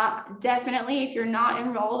 Definitely, if you're not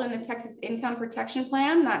enrolled in the Texas Income Protection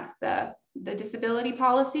Plan, that's the disability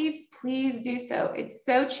policies, please do so. It's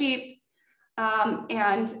so cheap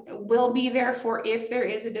and will be there for if there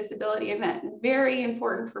is a disability event. Very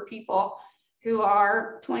important for people who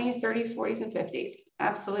are 20s, 30s, 40s, and 50s.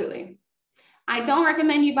 Absolutely. I don't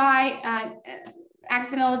recommend you buy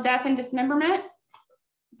accidental death and dismemberment.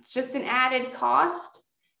 It's just an added cost.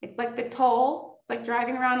 It's like the toll. It's like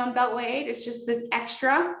driving around on Beltway. It's just this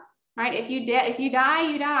extra, right? If you die,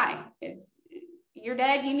 you die. You're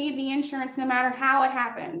dead, you need the insurance no matter how it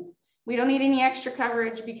happens. We don't need any extra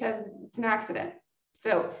coverage because it's an accident.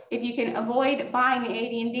 So if you can avoid buying the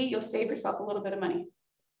AD&D, you'll save yourself a little bit of money.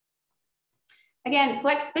 Again,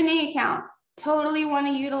 flex spending account. Totally want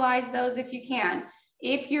to utilize those if you can.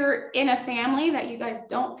 If you're in a family that you guys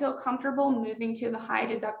don't feel comfortable moving to the high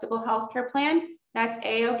deductible healthcare plan, that's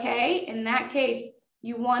A-okay. In that case,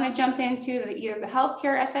 you want to jump into either the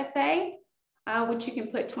healthcare FSA, which you can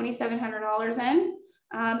put $2,700 in.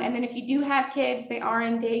 And then if you do have kids, they are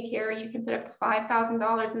in daycare, you can put up to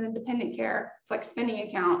 $5,000 in the dependent care flex spending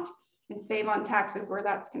account and save on taxes where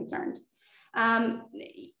that's concerned.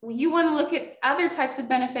 You want to look at other types of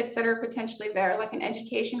benefits that are potentially there, like an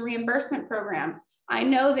education reimbursement program. I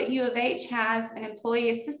know that U of H has an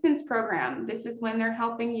employee assistance program. This is when they're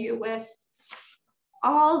helping you with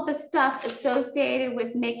all the stuff associated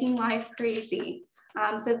with making life crazy.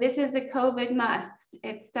 So this is a COVID must.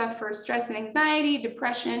 It's stuff for stress and anxiety,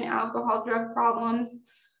 depression, alcohol, drug problems,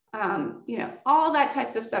 you know, all that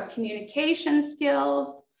types of stuff, communication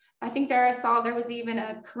skills. I think there I saw there was even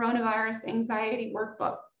a coronavirus anxiety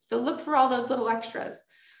workbook. So look for all those little extras.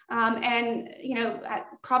 And, you know,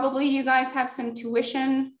 probably you guys have some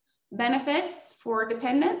tuition benefits for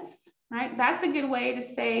dependents, right? That's a good way to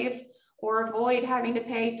save or avoid having to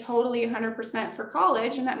pay totally 100% for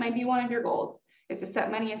college. And that might be one of your goals, is to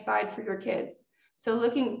set money aside for your kids. So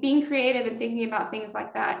being creative and thinking about things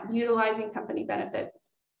like that, utilizing company benefits,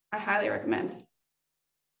 I highly recommend.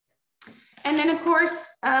 And then of course,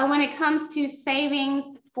 when it comes to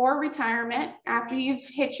savings for retirement, after you've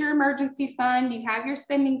hit your emergency fund, you have your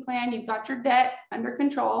spending plan, you've got your debt under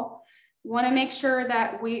control, you want to make sure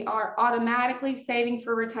that we are automatically saving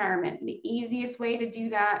for retirement. The easiest way to do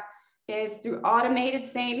that is through automated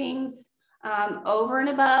savings over and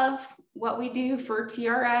above what we do for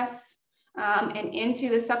TRS and into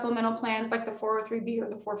the supplemental plans like the 403B or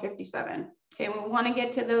the 457. Okay, we want to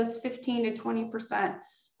get to those 15 to 20%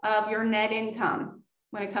 of your net income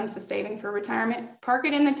when it comes to saving for retirement. Park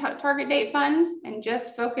it in the target date funds and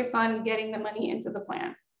just focus on getting the money into the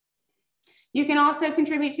plan. You can also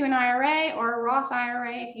contribute to an IRA or a Roth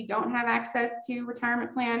IRA if you don't have access to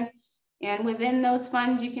retirement plan. And within those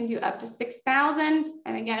funds, you can do up to 6,000.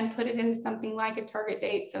 And again, put it into something like a target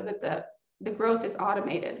date so that the growth is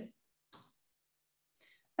automated.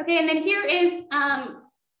 Okay, and then here is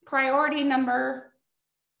priority number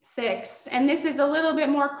 6. And this is a little bit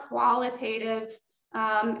more qualitative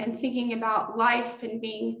and thinking about life and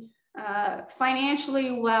being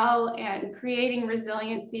financially well and creating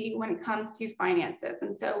resiliency when it comes to finances.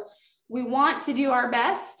 And so we want to do our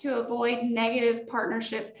best to avoid negative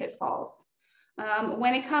partnership pitfalls.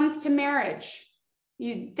 When it comes to marriage,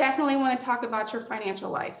 you definitely want to talk about your financial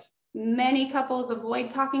life. Many couples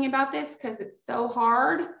avoid talking about this because it's so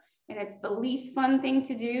hard and it's the least fun thing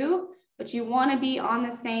to do, but you want to be on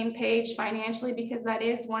the same page financially because that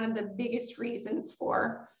is one of the biggest reasons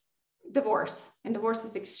for divorce, and divorce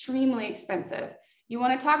is extremely expensive. You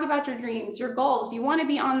want to talk about your dreams, your goals. You want to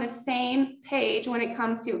be on the same page when it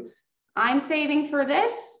comes to, I'm saving for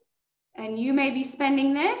this and you may be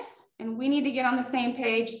spending this, and we need to get on the same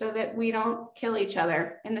page so that we don't kill each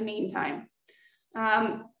other in the meantime.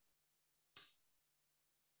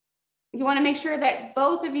 You want to make sure that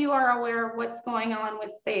both of you are aware of what's going on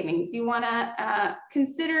with savings. You want to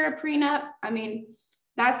consider a prenup. I mean,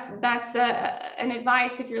 that's an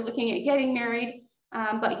advice if you're looking at getting married,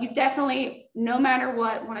 but you definitely, no matter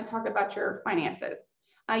what, want to talk about your finances.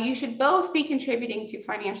 You should both be contributing to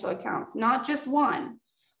financial accounts, not just one.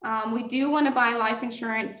 We do want to buy life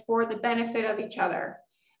insurance for the benefit of each other.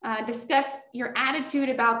 Discuss your attitude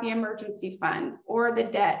about the emergency fund or the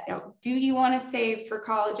debt. Do you want to save for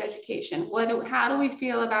college education? How do we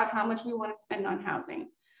feel about how much we want to spend on housing?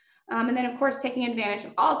 And then of course, taking advantage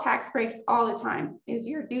of all tax breaks all the time is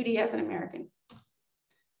your duty as an American.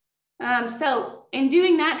 So in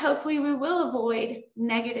doing that, hopefully we will avoid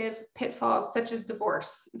negative pitfalls such as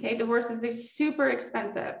divorce. Okay, divorce is super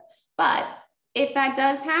expensive, but if that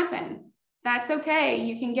does happen, that's okay.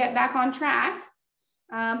 You can get back on track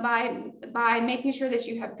by making sure that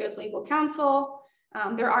you have good legal counsel.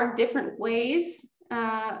 There are different ways,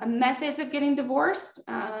 methods of getting divorced.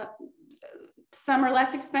 Some are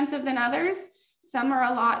less expensive than others. Some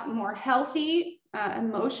are a lot more healthy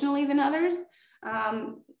emotionally than others.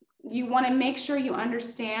 You want to make sure you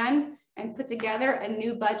understand and put together a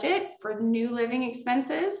new budget for new living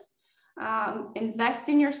expenses. Invest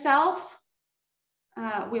in yourself.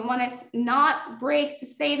 We want to not break the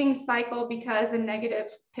savings cycle because a negative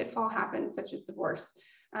pitfall happens, such as divorce.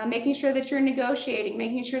 Making sure that you're negotiating,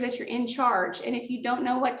 making sure that you're in charge. And if you don't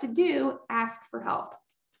know what to do, ask for help.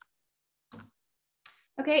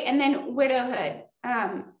 Okay, and then widowhood.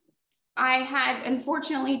 I had,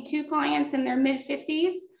 unfortunately, 2 clients in their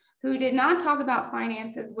mid-50s who did not talk about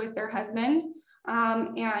finances with their husband.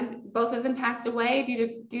 And both of them passed away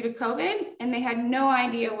due to COVID, and they had no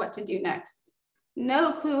idea what to do next.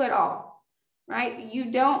 No clue at all, right?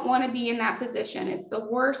 You don't want to be in that position. It's the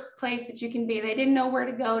worst place that you can be. They didn't know where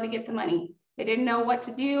to go to get the money. They didn't know what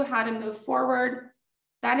to do, how to move forward.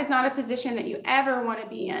 That is not a position that you ever want to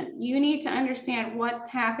be in. You need to understand what's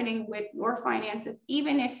happening with your finances,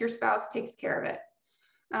 even if your spouse takes care of it.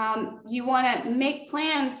 You want to make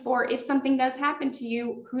plans for if something does happen to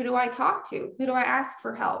you, who do I talk to? Who do I ask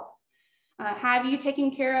for help? Have you taken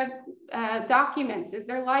care of documents? Is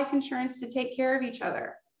there life insurance to take care of each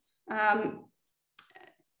other?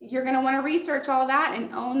 You're going to want to research all that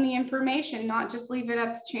and own the information, not just leave it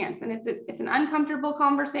up to chance. And it's an uncomfortable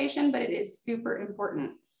conversation, but it is super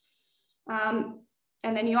important. And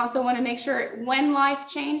then you also want to make sure when life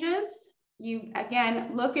changes, you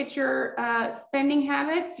again look at your spending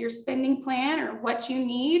habits, your spending plan, or what you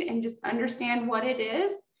need, and just understand what it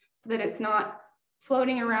is so that it's not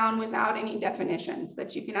floating around without any definitions,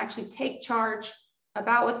 that you can actually take charge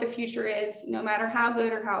about what the future is, no matter how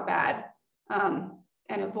good or how bad,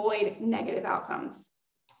 and avoid negative outcomes.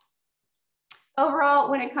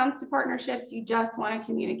 Overall, when it comes to partnerships, you just want to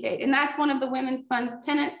communicate. And that's one of the Women's Fund's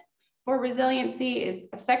tenets for resiliency is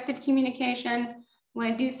effective communication. You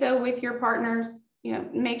want to do so with your partners. You know,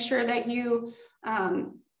 make sure that you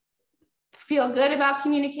feel good about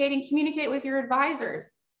communicating, communicate with your advisors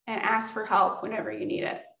and ask for help whenever you need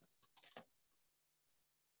it.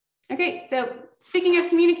 Okay, so speaking of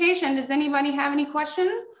communication, does anybody have any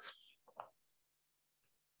questions?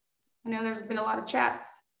 I know there's been a lot of chats.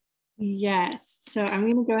 Yes, so I'm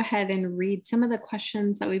going to go ahead and read some of the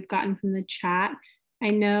questions that we've gotten from the chat. I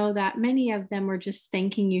know that many of them were just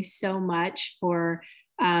thanking you so much for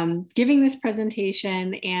giving this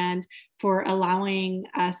presentation and for allowing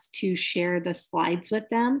us to share the slides with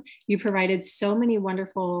them. You provided so many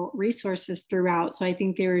wonderful resources throughout, so I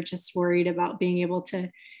think they were just worried about being able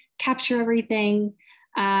to capture everything.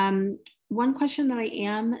 One question that I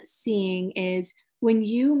am seeing is when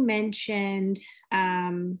you mentioned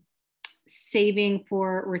saving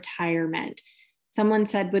for retirement, someone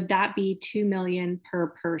said, would that be 2 million per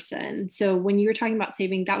person? So when you were talking about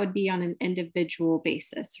saving, that would be on an individual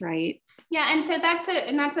basis, right? Yeah, and so that's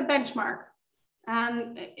a benchmark.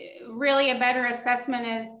 Really a better assessment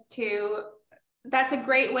is that's a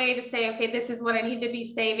great way to say, okay, this is what I need to be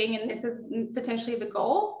saving, and this is potentially the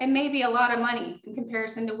goal. It may be a lot of money in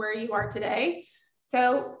comparison to where you are today.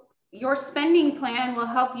 So your spending plan will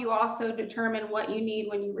help you also determine what you need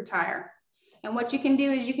when you retire. And what you can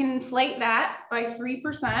do is you can inflate that by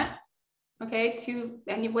 3%, okay,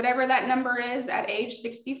 and whatever that number is at age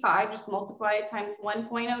 65, just multiply it times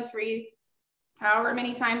 1.03, however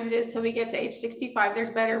many times it is till we get to age 65.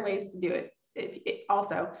 There's better ways to do it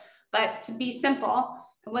also. But to be simple,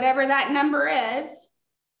 whatever that number is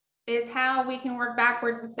how we can work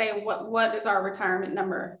backwards to say what does our retirement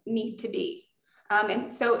number need to be.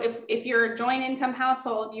 And so if you're a joint income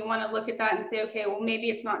household, you want to look at that and say, okay, well, maybe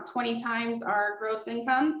it's not 20 times our gross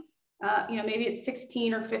income, maybe it's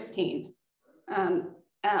 16 or 15.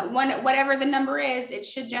 Whatever the number is, it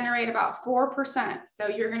should generate about 4%. So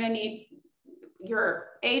you're going to need your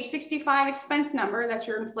age 65 expense number that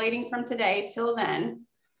you're inflating from today till then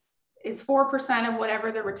is 4% of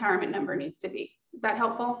whatever the retirement number needs to be. Is that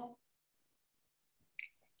helpful?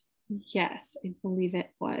 Yes, I believe it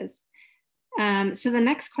was. So the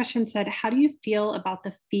next question said, how do you feel about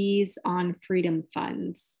the fees on freedom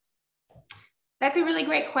funds? That's a really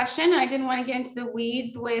great question. I didn't want to get into the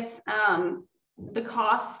weeds with the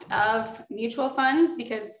cost of mutual funds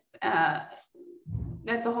because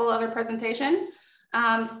that's a whole other presentation.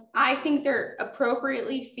 I think they're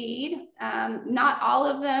appropriately feed. Not all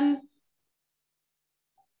of them,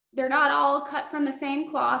 they're not all cut from the same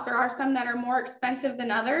cloth. There are some that are more expensive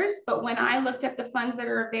than others, but when I looked at the funds that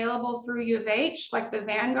are available through U of H, like the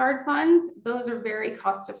Vanguard funds, those are very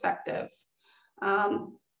cost effective.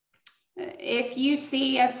 If you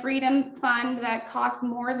see a freedom fund that costs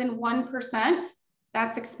more than 1%,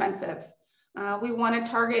 that's expensive. We want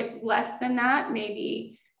to target less than that,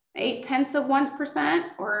 maybe 0.8%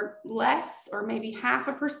 or less, or maybe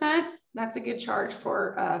 0.5%. That's a good charge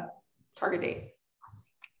for target date.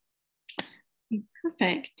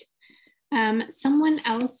 Perfect. Someone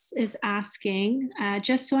else is asking,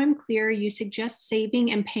 just so I'm clear, you suggest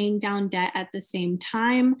saving and paying down debt at the same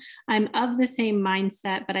time. I'm of the same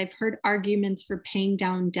mindset, but I've heard arguments for paying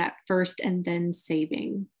down debt first and then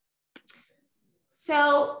saving.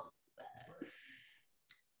 So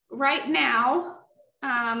right now,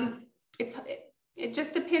 it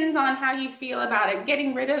just depends on how you feel about it.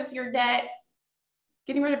 Getting rid of your debt,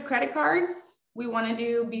 getting rid of credit cards, we want to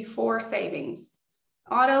do before savings.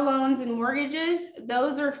 Auto loans and mortgages,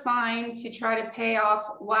 those are fine to try to pay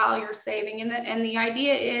off while you're saving. And the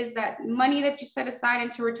idea is that money that you set aside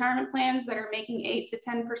into retirement plans that are making 8 to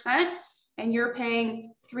 10%, and you're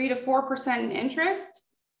paying 3 to 4% in interest,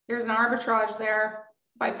 there's an arbitrage there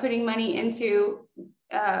by putting money into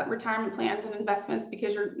retirement plans and investments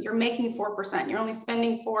because you're making 4%. You're only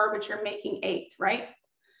spending 4, but you're making 8, right?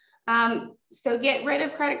 So get rid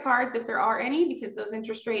of credit cards if there are any, because those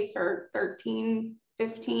interest rates are 13,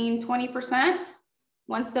 15, 20%.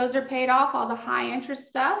 Once those are paid off, all the high interest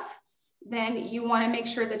stuff, then you want to make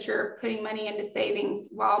sure that you're putting money into savings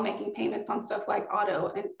while making payments on stuff like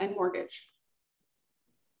auto and mortgage.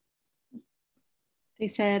 They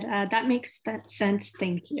said, that makes sense.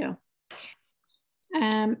 Thank you.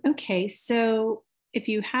 Okay, so if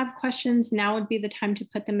you have questions, now would be the time to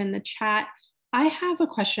put them in the chat. I have a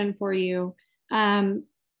question for you.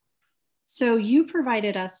 So you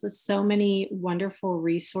provided us with so many wonderful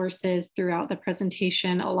resources throughout the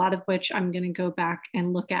presentation, a lot of which I'm going to go back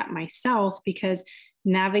and look at myself because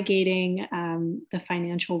navigating the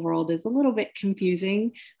financial world is a little bit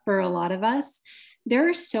confusing for a lot of us. There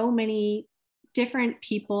are so many different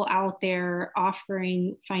people out there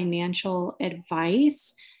offering financial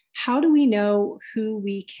advice. How do we know who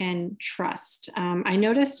we can trust? I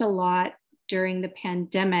noticed a lot during the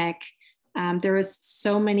pandemic There was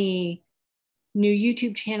so many new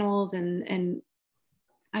YouTube channels and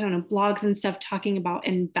I don't know, blogs and stuff talking about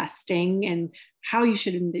investing and how you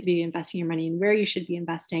should be investing your money and where you should be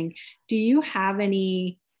investing. Do you have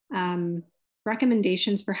any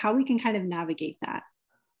recommendations for how we can kind of navigate that?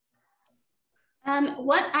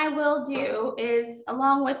 What I will do is,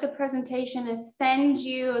 along with the presentation, is send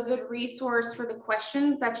you a good resource for the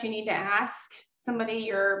questions that you need to ask somebody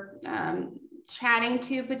you're chatting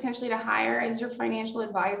to, potentially to hire as your financial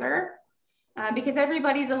advisor, because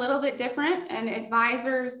everybody's a little bit different, and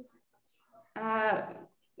advisors,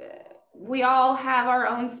 we all have our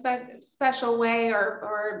own special way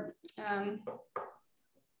or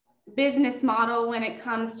business model when it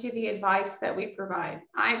comes to the advice that we provide.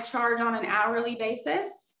 I charge on an hourly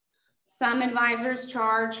basis. Some advisors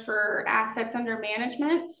charge for assets under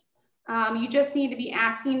management. You just need to be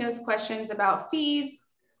asking those questions about fees,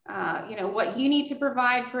 you know, what you need to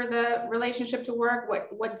provide for the relationship to work,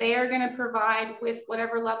 what they are going to provide with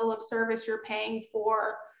whatever level of service you're paying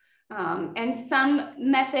for. And some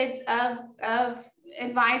methods of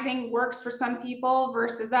advising works for some people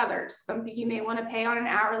versus others. Some you may want to pay on an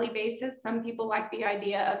hourly basis. Some people like the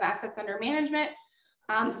idea of assets under management.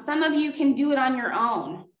 Some of you can do it on your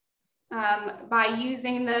own by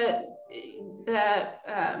using the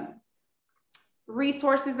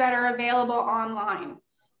resources that are available online.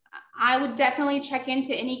 I would definitely check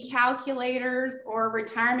into any calculators or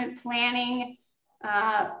retirement planning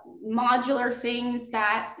modular things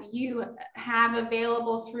that you have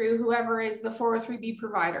available through whoever is the 403B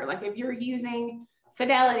provider. Like if you're using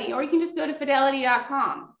Fidelity, or you can just go to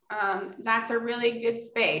fidelity.com. That's a really good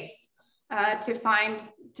space to find,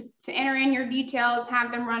 to enter in your details, have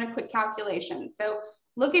them run a quick calculation. So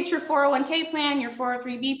look at your 401k plan, your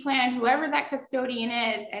 403B plan, whoever that custodian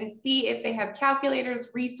is, and see if they have calculators,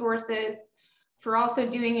 resources for also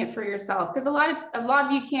doing it for yourself. Because a lot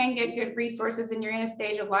of you can get good resources and you're in a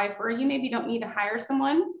stage of life where you maybe don't need to hire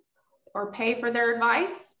someone or pay for their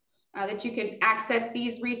advice, that you can access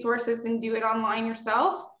these resources and do it online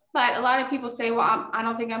yourself. But a lot of people say, well, I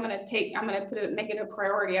don't think I'm going to make it a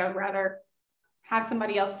priority. I would rather have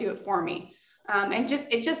somebody else do it for me. And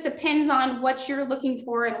it just depends on what you're looking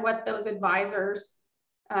for and what those advisors,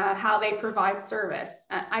 how they provide service.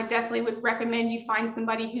 I definitely would recommend you find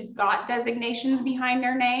somebody who's got designations behind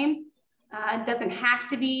their name. It doesn't have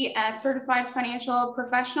to be a certified financial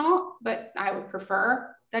professional, but I would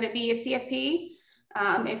prefer that it be a CFP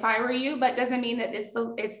if I were you, but doesn't mean that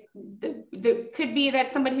could be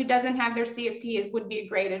that somebody who doesn't have their CFP would be a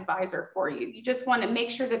great advisor for you. You just want to make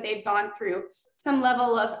sure that they've gone through some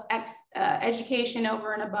level of education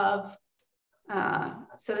over and above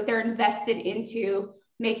so that they're invested into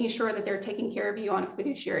making sure that they're taking care of you on a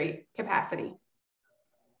fiduciary capacity.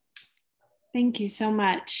 Thank you so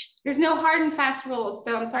much. There's no hard and fast rules,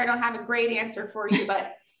 so I'm sorry I don't have a great answer for you,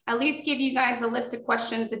 but at least give you guys a list of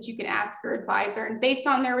questions that you can ask your advisor, and based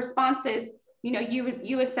on their responses, you know,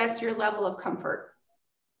 you assess your level of comfort.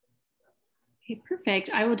 Okay,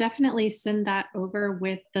 perfect. I will definitely send that over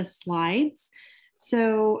with the slides.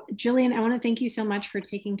 So Jillian, I want to thank you so much for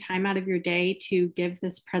taking time out of your day to give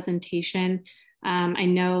this presentation. I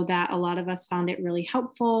know that a lot of us found it really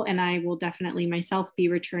helpful, and I will definitely myself be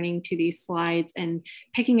returning to these slides and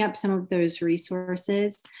picking up some of those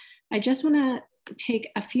resources. I just want to take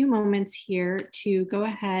a few moments here to go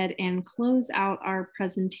ahead and close out our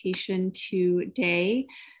presentation today.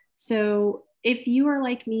 So if you are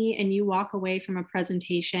like me and you walk away from a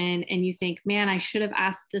presentation and you think, man, I should have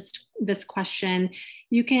asked this question,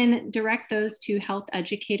 you can direct those to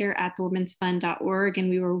healtheducator@thewomensfund.org,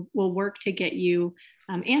 and we will work to get you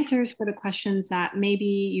answers for the questions that maybe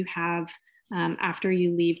you have after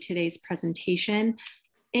you leave today's presentation.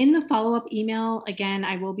 In the follow-up email, again,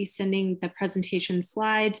 I will be sending the presentation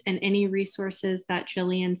slides and any resources that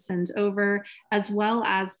Jillian sends over, as well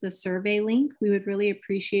as the survey link. We would really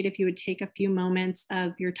appreciate if you would take a few moments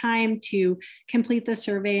of your time to complete the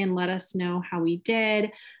survey and let us know how we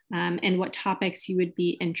did and what topics you would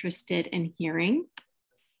be interested in hearing.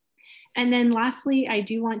 And then lastly, I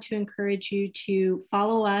do want to encourage you to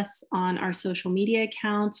follow us on our social media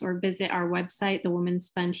accounts or visit our website,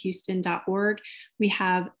 thewomensfundhouston.org. We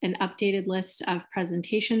have an updated list of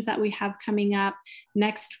presentations that we have coming up.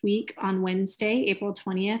 Next week on Wednesday, April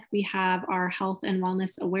 20th, we have our Health and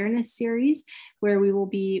Wellness Awareness Series, where we will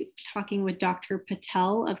be talking with Dr.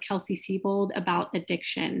 Patel of Kelsey-Seybold about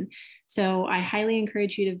addiction. So I highly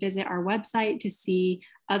encourage you to visit our website to see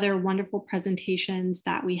other wonderful presentations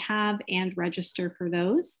that we have and register for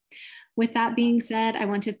those. With that being said, I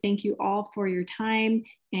want to thank you all for your time,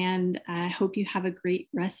 and I hope you have a great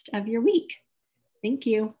rest of your week. Thank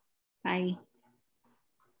you. Bye.